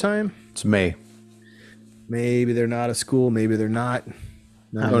summertime? It's May. Maybe they're not at school. Maybe they're not.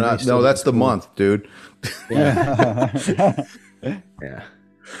 No, that's the month, dude. Yeah. Yeah.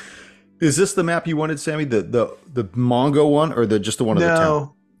 Is this the map you wanted, Sammy? The Mongo one, or just the one of the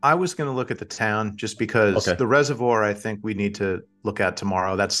town? I was going to look at the town just because Okay. the reservoir, I think we need to look at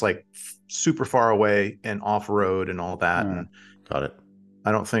tomorrow. That's like super far away and off road and all that. Yeah. And Got it.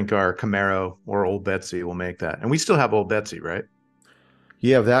 I don't think our Camaro or Old Betsy will make that. And we still have Old Betsy, right?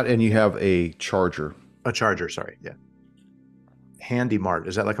 You have that, and you have a charger. A Charger, sorry. Yeah. Handy Mart.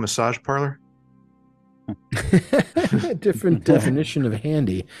 Is that like a massage parlor? Different definition of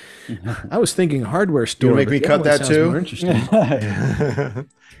handy. I was thinking hardware store. make but me cut one that sounds too? more interesting.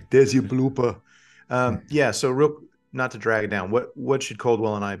 There's your blooper. Yeah. So not to drag it down. What should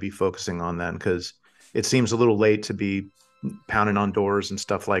Coldwell and I be focusing on then? Because it seems a little late to be pounding on doors and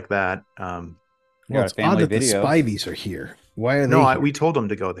stuff like that. Well, Got a it's odd family that video. the Spivies are here. Why are they No, here? we told them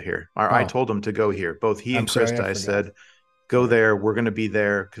to go here. I Oh. told them to go here. Both he I'm and sorry, I Krista, I forgot. said, go there. We're going to be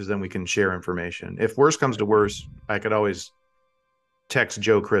there because then we can share information. If worse comes to worse, I could always text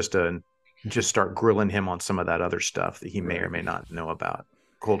Joe Krista and just start grilling him on some of that other stuff that he may or may not know about.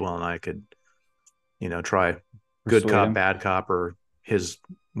 Coldwell and I could, try good Persuade cop, him. bad cop, or his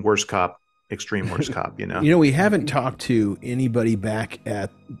worst cop, extreme worst cop, We haven't talked to anybody back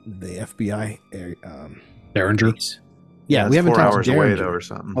at the FBI. Derringer. Base. Yeah, It's we haven't 4 talked hours to away Derringer. though, or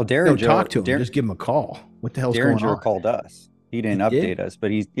something. Well, No, Derringer, talk to him. Just give him a call. What the hell's going Derringer on? called us. He didn't He did? update us,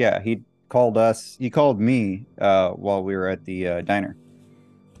 but he called us. He called me while we were at the diner.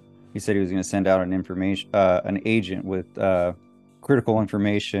 He said he was going to send out an agent with critical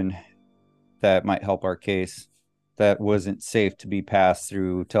information that might help our case. That wasn't safe to be passed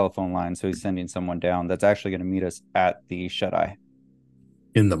through telephone lines, so he's sending someone down. That's actually going to meet us at the Shut Eye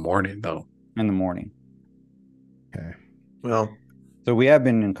In the morning, though. in the morning. Okay, Well, So we have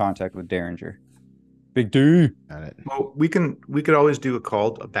been in contact with Derringer. Big D. got it. we could always do a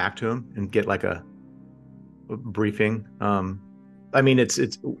call back to him and get like a briefing. I mean, it's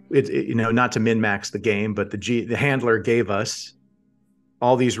not to min-max the game, but the handler gave us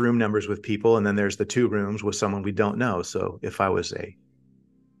all these room numbers with people, and then there's the 2 rooms with someone we don't know. So if I was a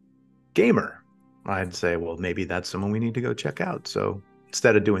gamer, I'd say, well, maybe that's someone we need to go check out. So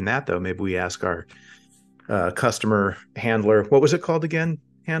instead of doing that, though, maybe we ask our customer handler. What was it called again?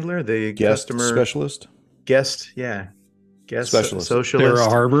 Handler, the Guest customer specialist. guest, yeah, guest Specialist. socialist, Sarah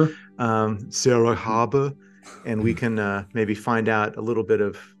Harbor. Sarah Harbor, and we can maybe find out a little bit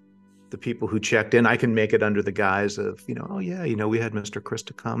of the people who checked in. I can make it under the guise of, oh yeah, we had Mr.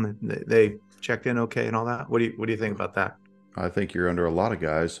 Krista come and they checked in okay and all that. What do you think about that? I think you're under a lot of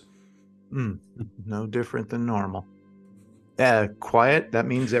guys. No different than normal. Quiet. That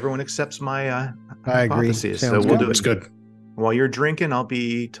means everyone accepts my I agree. hypotheses. So Sounds we'll good. do Looks it. good. While you're drinking, I'll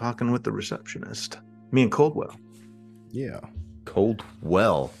be talking with the receptionist. Me and Coldwell. Yeah. Cold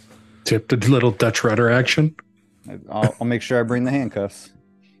well. Tipped a little Dutch rudder action. I'll make sure I bring the handcuffs.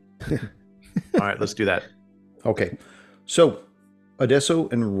 All right, let's do that. Okay. So, Adesso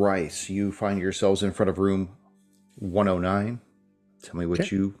and Rice, you find yourselves in front of room 109. Tell me what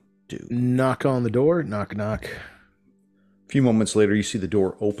Okay. you do. Knock on the door. Knock, knock. A few moments later, you see the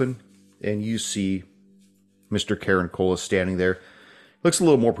door open, and you see Mr. Karen Cola standing there. Looks a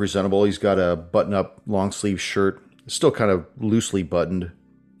little more presentable. He's got a button-up long-sleeve shirt, still kind of loosely buttoned,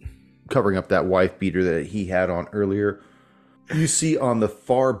 covering up that wife beater that he had on earlier. You see on the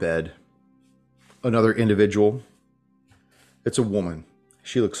far bed another individual. It's a woman.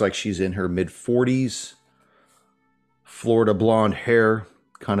 She looks like she's in her mid-40s. Florida blonde hair,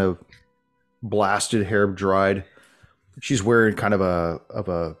 kind of blasted hair, dried. She's wearing kind of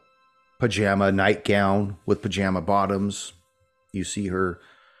a pajama nightgown with pajama bottoms. You see her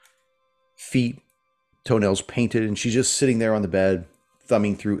feet, toenails painted, and she's just sitting there on the bed,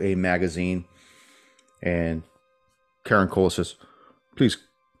 thumbing through a magazine. And Karen Cole says, "Please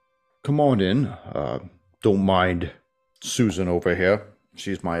come on in. Don't mind Susan over here.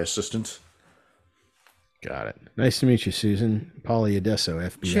 She's my assistant." Got it. Nice to meet you, Susan. Polly Adesso,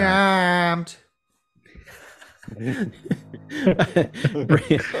 FBI. Charmed. And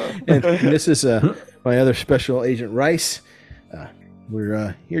this is my other special agent, Rice.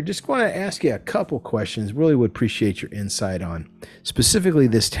 We're here. Just want to ask you a couple questions. Really would appreciate your insight on specifically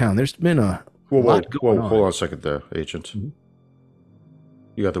this town. There's been a lot going on. Hold on a second there, agent.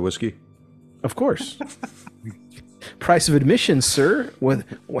 You got the whiskey? Of course. Price of admission, sir.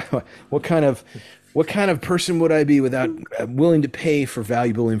 What kind of person would I be without willing to pay for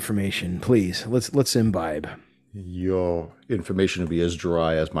valuable information? Please, let's imbibe. Your information will be as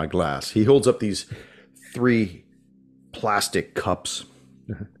dry as my glass. He holds up these 3 plastic cups.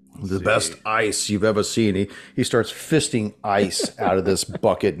 The best ice you've ever seen. He starts fisting ice out of this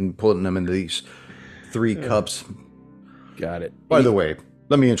bucket and putting them into these 3 cups. Got it. By the way,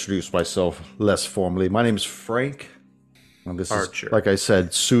 let me introduce myself less formally. My name is Frank. And this Archer. is, like I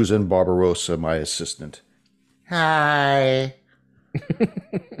said, Susan Barbarossa, my assistant. Hi.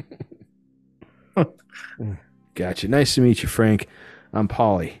 Gotcha. Nice to meet you, Frank. I'm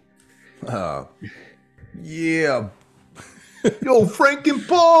Polly. Yeah. Yo, Frank and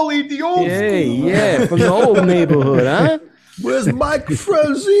Paulie, the old school. Yeah, from the old neighborhood, huh? Where's Mike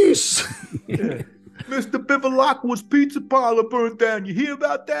Francis? Mr. Bivalaqua's pizza parlor burned down. You hear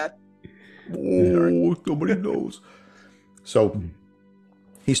about that? Oh, nobody knows. So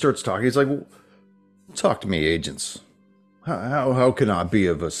he starts talking. He's like, well, talk to me, agents. How can I be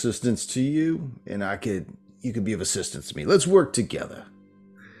of assistance to you? And you could be of assistance to me. Let's work together.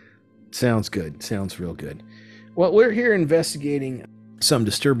 Sounds good. Sounds real good. Well, we're here investigating some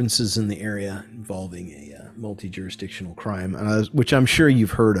disturbances in the area involving a multi-jurisdictional crime, which I'm sure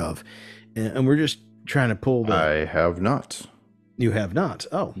you've heard of. And we're just trying to pull the... I have not. You have not?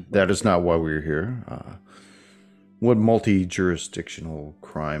 Oh. That is not why we're here. What multi-jurisdictional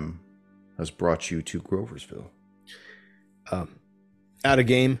crime has brought you to Groversville? Out of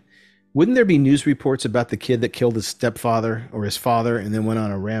game. Wouldn't there be news reports about the kid that killed his stepfather or his father and then went on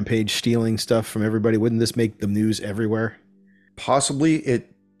a rampage stealing stuff from everybody? Wouldn't this make the news everywhere? Possibly.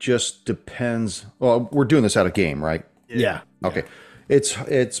 It just depends. Well, we're doing this out of game, right? Yeah. Okay.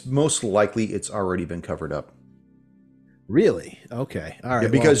 It's most likely it's already been covered up. Really? Okay. All right. Yeah,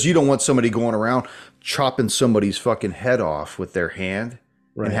 because you don't want somebody going around chopping somebody's fucking head off with their hand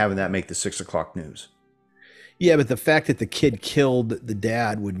and having that make the 6 o'clock news. Yeah, but the fact that the kid killed the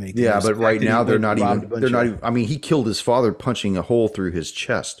dad would make Yeah, news. but right now they're not robbed even. I mean, he killed his father punching a hole through his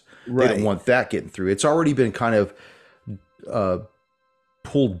chest. Right. They don't want that getting through. It's already been kind of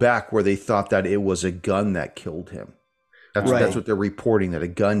pulled back where they thought that it was a gun that killed him. That's what they're reporting, that a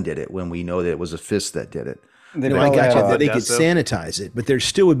gun did it, when we know that it was a fist that did it. No, I got you. That they could sanitize it, but there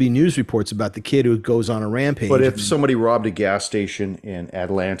still would be news reports about the kid who goes on a rampage. But if somebody robbed a gas station in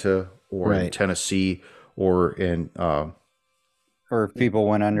Atlanta or in Tennessee or in or if people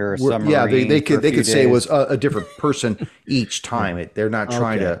went under a submarine, yeah, they could say it was a different person each time. They're not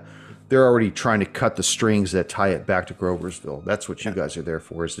trying to. They're already trying to cut the strings that tie it back to Groversville. That's what you guys are there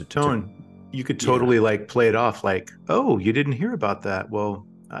for. Is Tone, you could totally like play it off like, oh, you didn't hear about that. Well,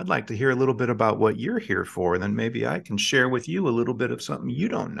 I'd like to hear a little bit about what you're here for. Then maybe I can share with you a little bit of something you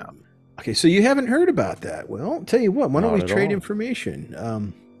don't know. Okay, so you haven't heard about that. Well, I'll tell you what. Why don't we trade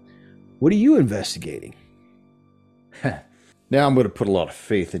information? What are you investigating? Now I'm going to put a lot of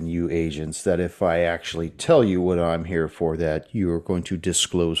faith in you agents that if I actually tell you what I'm here for, that you are going to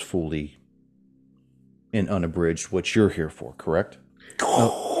disclose fully and unabridged what you're here for, correct?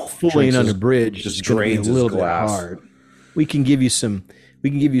 Fully and unabridged just is going to be drains a his little bit glass. hard. We can give you some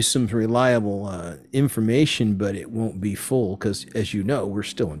reliable information, but it won't be full because, as you know, we're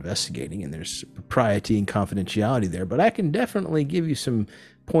still investigating and there's propriety and confidentiality there. But I can definitely give you some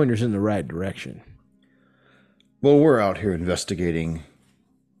pointers in the right direction. Well, we're out here investigating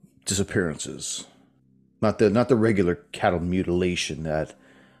disappearances, not the regular cattle mutilation that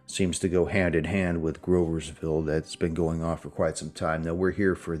seems to go hand in hand with Groversville that's been going on for quite some time. Now we're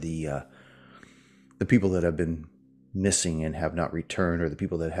here for the people that have been missing and have not returned, or the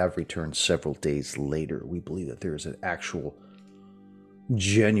people that have returned several days later. We believe that there is an actual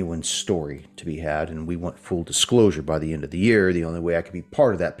genuine story to be had, and we want full disclosure by the end of the year. The only way I can be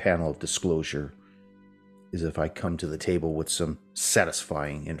part of that panel of disclosure is if I come to the table with some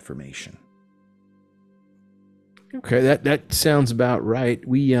satisfying information. Okay, that sounds about right.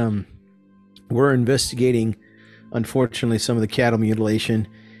 We're investigating, unfortunately, some of the cattle mutilation.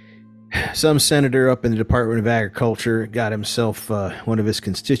 Some senator up in the Department of Agriculture got himself one of his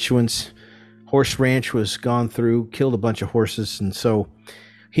constituents. Horse ranch was gone through, killed a bunch of horses, and so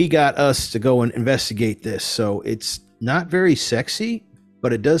he got us to go and investigate this. So it's not very sexy,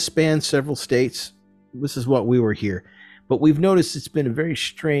 but it does span several states. This is what we were here. But we've noticed it's been very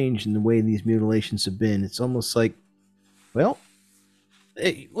strange in the way these mutilations have been. It's almost like, well,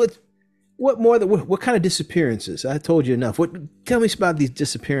 hey, what kind of disappearances? I told you enough. Tell me about these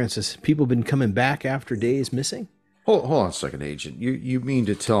disappearances. People been coming back after days missing? Hold on a second, Agent. You mean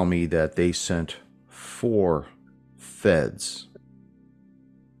to tell me that they sent 4 feds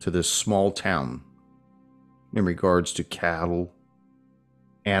to this small town in regards to cattle,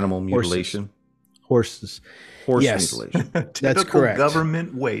 animal mutilation? Horse yes. mutilation. That's correct.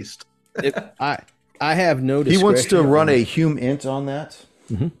 Government waste. I have no discretion. He wants to run a hum int on that.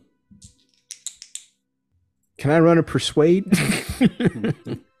 Mm-hmm. Can I run a persuade?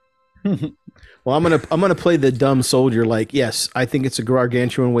 Well, I'm gonna play the dumb soldier. Like, yes, I think it's a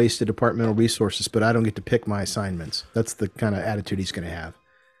gargantuan waste of departmental resources, but I don't get to pick my assignments. That's the kind of attitude he's gonna have.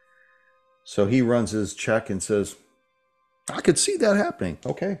 So he runs his check and says, I could see that happening.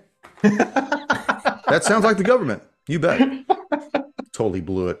 Okay. That sounds like the government. You bet. Totally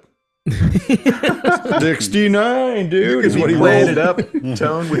blew it. 69, dude. Is what he playing rolled. it up,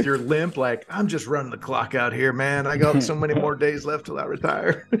 Tone, with your limp, like, I'm just running the clock out here, man. I got so many more days left till I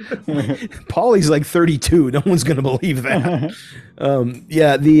retire. Paulie's like 32. No one's going to believe that.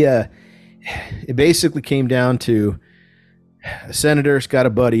 It basically came down to a senator's got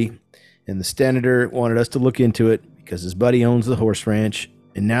a buddy, and the senator wanted us to look into it because his buddy owns the horse ranch,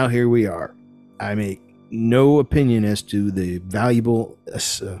 and now here we are. I make no opinion as to the valuable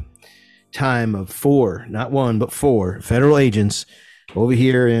time of 4, not 1, but 4 federal agents over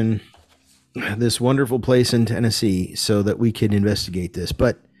here in this wonderful place in Tennessee so that we can investigate this.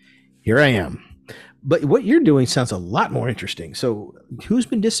 But here I am. But what you're doing sounds a lot more interesting. So who's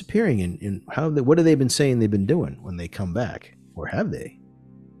been disappearing and what have they been saying they've been doing when they come back? Or have they?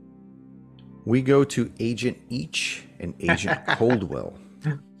 We go to Agent Each and Agent Coldwell.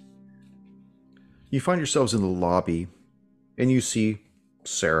 You find yourselves in the lobby and you see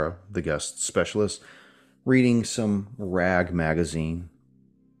Sarah, the guest specialist, reading some rag magazine.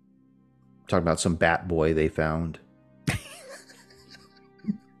 Talking about some bat boy they found.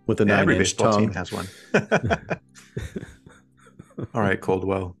 With a 9-inch every baseball tongue. team has one. All right,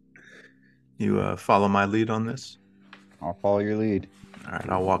 Coldwell. You follow my lead on this? I'll follow your lead. All right,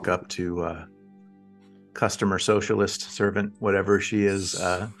 I'll walk up to customer socialist servant, whatever she is,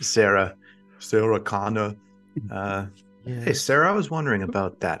 Sarah Kana. Hey, Sarah, I was wondering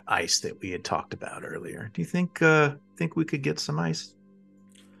about that ice that we had talked about earlier. Do you think we could get some ice?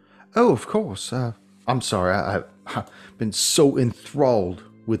 Oh, of course. I'm sorry. I've been so enthralled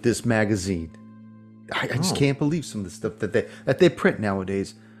with this magazine. I just can't believe some of the stuff that they print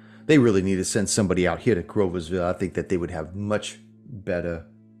nowadays. They really need to send somebody out here to Groversville. I think that they would have much better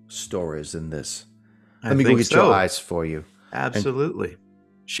stories than this. Let me go get your ice for you. Absolutely. And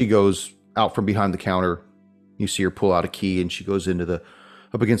she goes out from behind the counter. You see her pull out a key, and she goes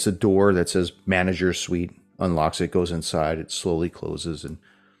up against the door that says manager suite, unlocks it, goes inside, it slowly closes, and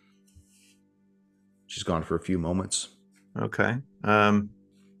she's gone for a few moments. Okay.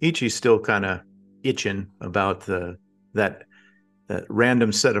 Ichi's still kind of itching about that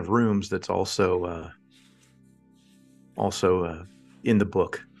random set of rooms that's also in the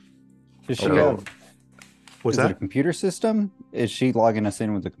book. Does she have? What's Is that? it a computer system? Is she logging us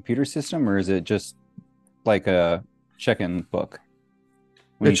in with a computer system, or is it just like a check-in book?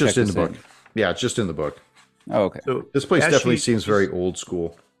 It's just in the book. Yeah, it's just in the book. Oh, okay. So this place definitely seems very old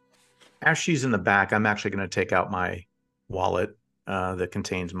school. As she's in the back, I'm actually going to take out my wallet that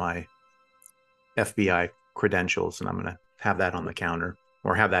contains my FBI credentials, and I'm going to have that on the counter,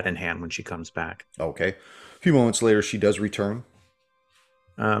 or have that in hand when she comes back. Okay. A few moments later, she does return.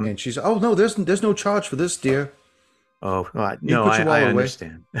 And she's, oh, no, there's no charge for this, dear. Oh, no, I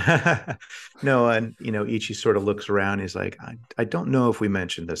understand. No, and, Ichi sort of looks around. He's like, I don't know if we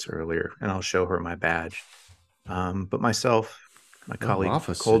mentioned this earlier, and I'll show her my badge. But myself, my colleague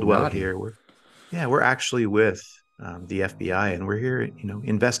Coldwell here, we're actually with the FBI, and we're here,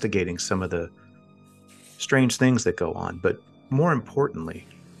 investigating some of the strange things that go on. But more importantly,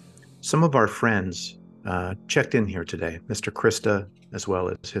 some of our friends checked in here today, Mr. Krista, as well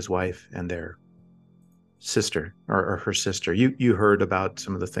as his wife and their sister, or her sister. You heard about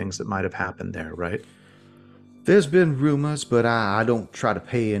some of the things that might have happened there, right? There's been rumors, but I don't try to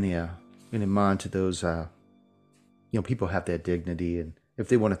pay any mind to those. People have their dignity, and if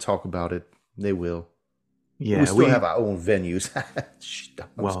they want to talk about it, they will. Yeah, we still have our own venues.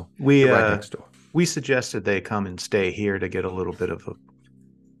 Well, right next door. We suggested they come and stay here to get a little bit of a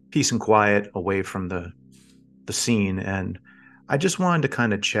peace and quiet away from the scene, and I just wanted to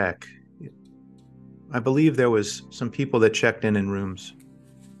kind of check. I believe there was some people that checked in rooms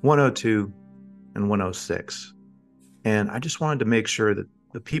 102 and 106, and I just wanted to make sure that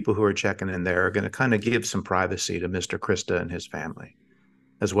the people who are checking in there are going to kind of give some privacy to Mr. Krista and his family,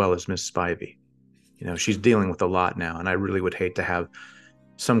 as well as Miss Spivey. She's dealing with a lot now, and I really would hate to have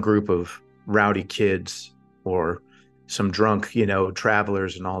some group of rowdy kids or some drunk,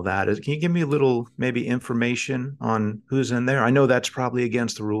 travelers and all that. Can you give me a little, maybe, information on who's in there? I know that's probably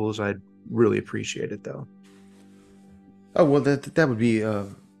against the rules. I'd really appreciate it, though. Oh, well, that would be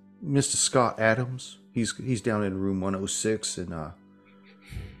Mr. Scott Adams. He's down in room 106, and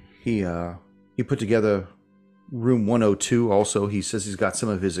he put together room 102 also. He says he's got some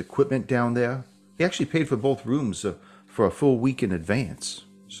of his equipment down there. He actually paid for both rooms for a full week in advance.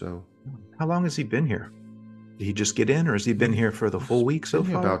 So, how long has he been here? Did he just get in, or has he been here for the full week so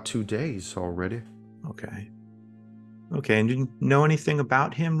far? About 2 days already. Okay. And do you know anything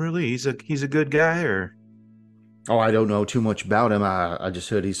about him, really? He's a good guy, or? Oh, I don't know too much about him. I just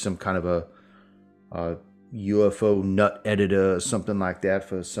heard he's some kind of a UFO nut editor or something like that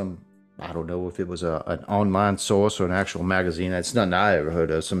for some, I don't know if it was an online source or an actual magazine. That's nothing I ever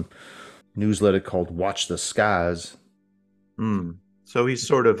heard of. Some newsletter called Watch the Skies. So he's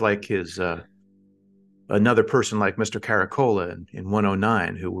sort of like his another person like Mr. Caracola in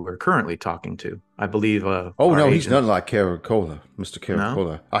 109, who we're currently talking to. I believe. Oh, our no, he's agent- nothing like Caracola, Mr.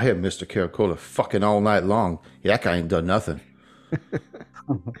 Caracola. I hear Mr. Caracola fucking all night long. Yeah, that guy ain't done nothing.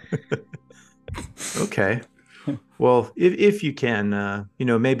 Okay. Well, if you can,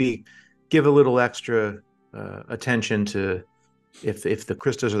 maybe give a little extra attention to if the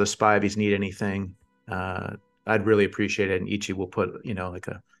Christas or the Spivey's need anything. I'd really appreciate it. And Ichi will put,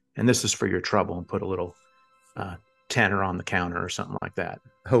 and this is for your trouble, and put a little tanner on the counter or something like that.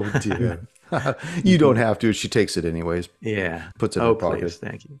 Oh, dear. You don't have to. She takes it anyways. Yeah. Puts it in her pocket. Please.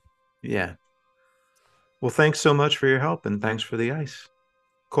 Thank you. Yeah. Well, thanks so much for your help, and thanks for the ice.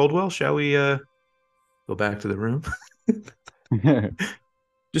 Coldwell, shall we go back to the room?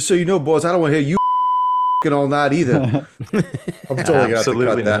 Just so you know, boys, I don't want to hear you all night either. I'm totally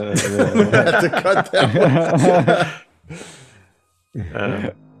Absolutely going to have to cut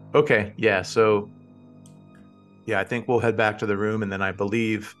that. Okay, yeah, so I think we'll head back to the room, and then I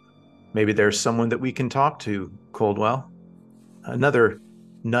believe maybe there's someone that we can talk to, Coldwell. Another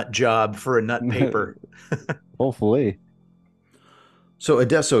nut job for a nut paper. Hopefully. So,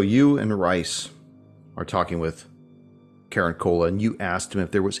 Adesso, you and Rice are talking with Karen Cola, and you asked him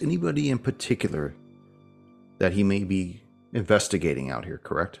if there was anybody in particular that he may be investigating out here,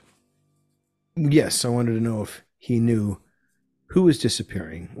 correct? Yes, I wanted to know if he knew who was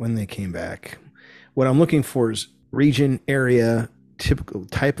disappearing, when they came back. What I'm looking for is region, area, typical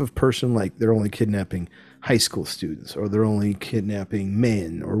type of person, like they're only kidnapping high school students, or they're only kidnapping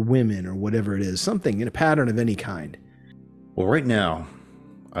men or women or whatever it is, something in a pattern of any kind. Well, right now,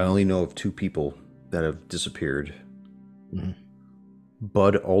 I only know of two people that have disappeared. Mm-hmm.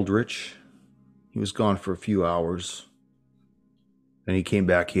 Bud Aldrich, he was gone for a few hours, and he came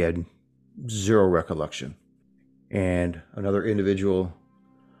back, he had zero recollection. And another individual,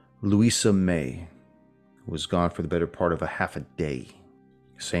 Louisa May, was gone for the better part of a half a day.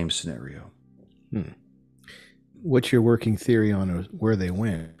 Same scenario. What's your working theory on where they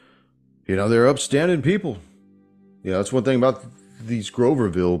went? They're upstanding people. That's one thing about these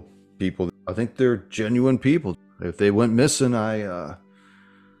Groverville people. I think they're genuine people. If they went missing, I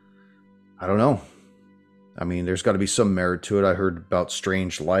don't know. I mean, there's got to be some merit to it. I heard about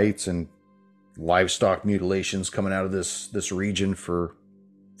strange lights and livestock mutilations coming out of this region for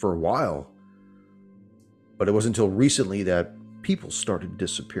a while. But it wasn't until recently that people started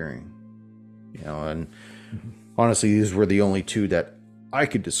disappearing. And honestly, these were the only two that I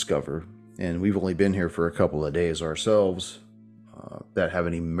could discover. And we've only been here for a couple of days ourselves that have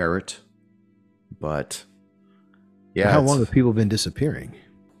any merit. But yeah, How long have people been disappearing?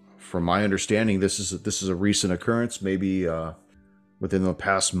 From my understanding, this is a recent occurrence, maybe within the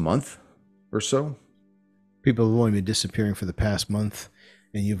past month or so. People have only been disappearing for the past month,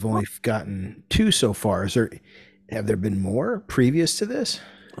 and you've only gotten two so far. Have there been more previous to this?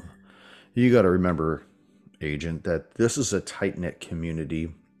 You got to remember, Agent, that this is a tight-knit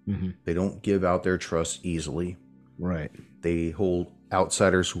community. Mm-hmm. They don't give out their trust easily. Right. They hold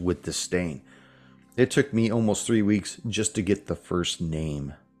outsiders with disdain. It took me almost 3 weeks just to get the first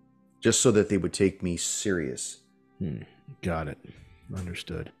name, just so that they would take me serious. Got it.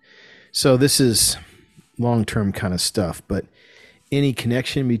 Understood. So this is long-term kind of stuff, but any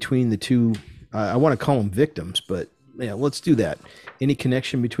connection between the two, I want to call them victims, but yeah, let's do that. Any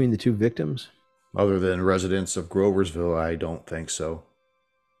connection between the two victims? Other than residents of Groversville, I don't think so.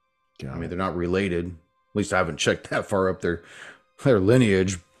 Got I mean, it. they're not related. At least I haven't checked that far up their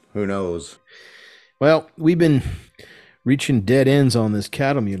lineage. Who knows? Well, we've been reaching dead ends on this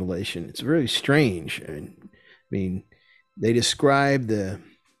cattle mutilation. It's very strange. I mean, they describe the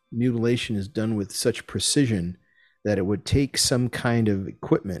mutilation is done with such precision that it would take some kind of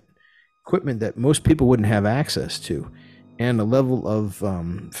equipment that most people wouldn't have access to, and a level of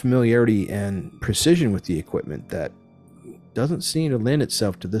familiarity and precision with the equipment that doesn't seem to lend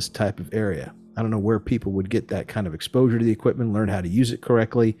itself to this type of area. I don't know where people would get that kind of exposure to the equipment, learn how to use it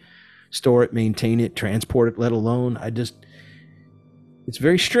correctly, store it, maintain it, transport it, let alone. It's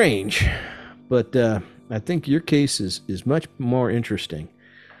very strange, but I think your case is much more interesting.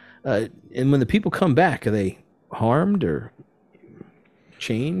 And when the people come back, are they harmed or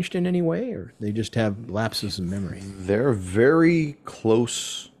changed in any way, or they just have lapses in memory? They're very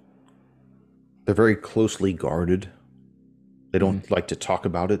close. They're very closely guarded. They don't like to talk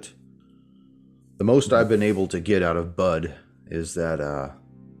about it. The most I've been able to get out of Bud is that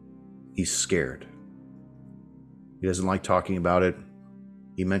he's scared. He doesn't like talking about it.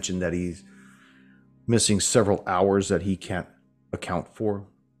 He mentioned that he's missing several hours that he can't account for.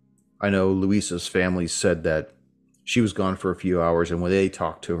 I know Luisa's family said that she was gone for a few hours, and when they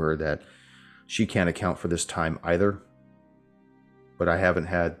talked to her that she can't account for this time either. But I haven't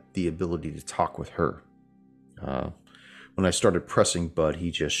had the ability to talk with her. When I started pressing Bud,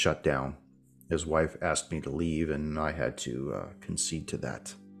 he just shut down. His wife asked me to leave, and I had to concede to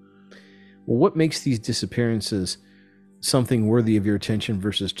that. Well, what makes these disappearances something worthy of your attention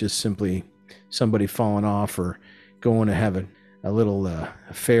versus just simply somebody falling off or going to have a little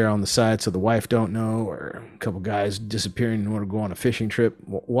affair on the side so the wife don't know, or a couple guys disappearing and want to go on a fishing trip?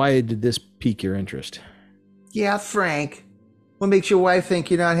 Why did this pique your interest? Yeah, Frank. What makes your wife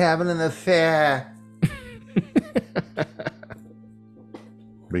think you're not having an affair?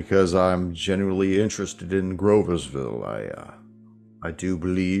 Because I'm genuinely interested in Groversville. I do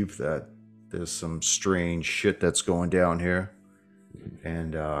believe that there's some strange shit that's going down here.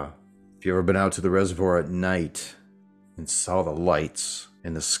 And if you've ever been out to the reservoir at night and saw the lights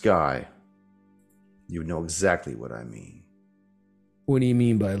in the sky, you would know exactly what I mean. What do you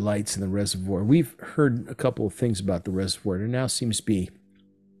mean by lights in the reservoir? We've heard a couple of things about the reservoir. There now seems to be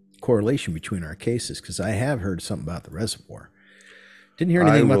correlation between our cases, because I have heard something about the reservoir. Didn't hear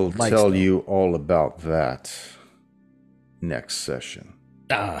anything about the lights. I will tell you all about that next session.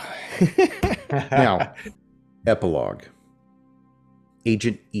 Now, epilogue.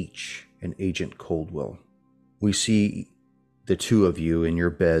 Agent Each and Agent Coldwell. We see the two of you in your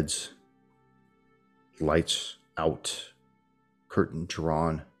beds. Lights out. Curtain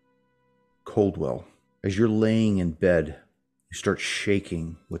drawn. Coldwell, as you're laying in bed, you start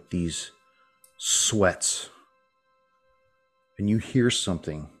shaking with these sweats. And you hear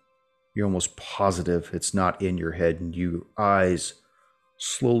something. You're almost positive it's not in your head, and your eyes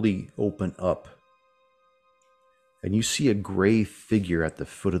slowly open up. And you see a gray figure at the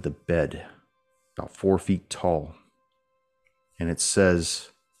foot of the bed, about 4 feet tall. And it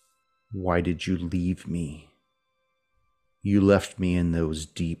says, "Why did you leave me? You left me in those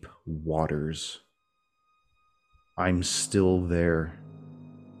deep waters. I'm still there.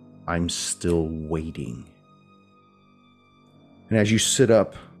 I'm still waiting." And as you sit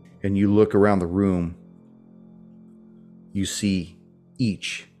up and you look around the room, you see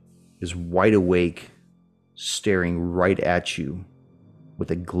Each is wide awake, staring right at you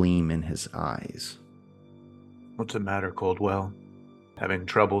with a gleam in his eyes. What's the matter, Coldwell? Having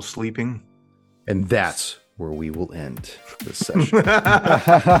trouble sleeping? And that's where we will end this session.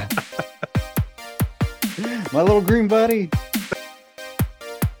 My little green buddy.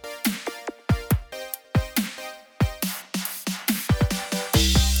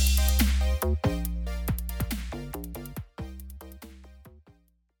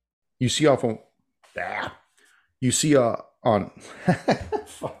 You see off on... You see on...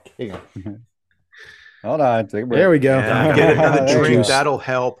 Fuck, hang on. Hold on, take a break. There we go. Yeah, get another There drink. goes. That'll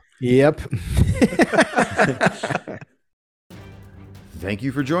help. Yep. Thank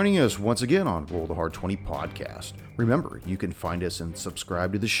you for joining us once again on Roll the Hard 20 podcast. Remember, you can find us and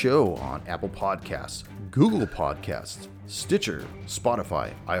subscribe to the show on Apple Podcasts, Google Podcasts, Stitcher,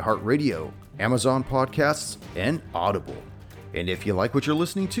 Spotify, iHeartRadio, Amazon Podcasts, and Audible. And if you like what you're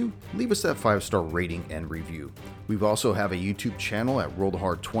listening to, leave us that 5-star rating and review. We also have a YouTube channel at Roll the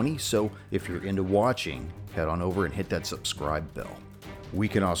Hard 20, so if you're into watching, head on over and hit that subscribe bell. We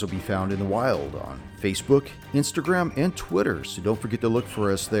can also be found in the wild on Facebook, Instagram, and Twitter, so don't forget to look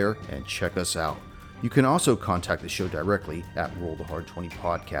for us there and check us out. You can also contact the show directly at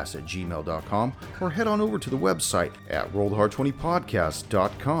rollthehard20podcast@gmail.com or head on over to the website at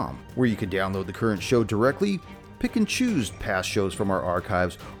rollthehard20podcast.com, where you can download the current show directly, pick and choose past shows from our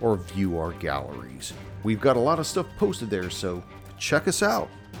archives, or view our galleries. We've got a lot of stuff posted there, so check us out.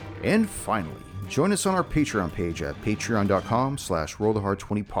 And finally, join us on our Patreon page at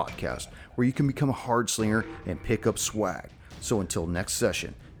patreon.com/rollthehard20podcast, where you can become a hard slinger and pick up swag. So until next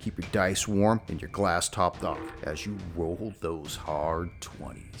session, keep your dice warm and your glass topped off as you roll those hard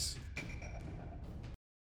 20s.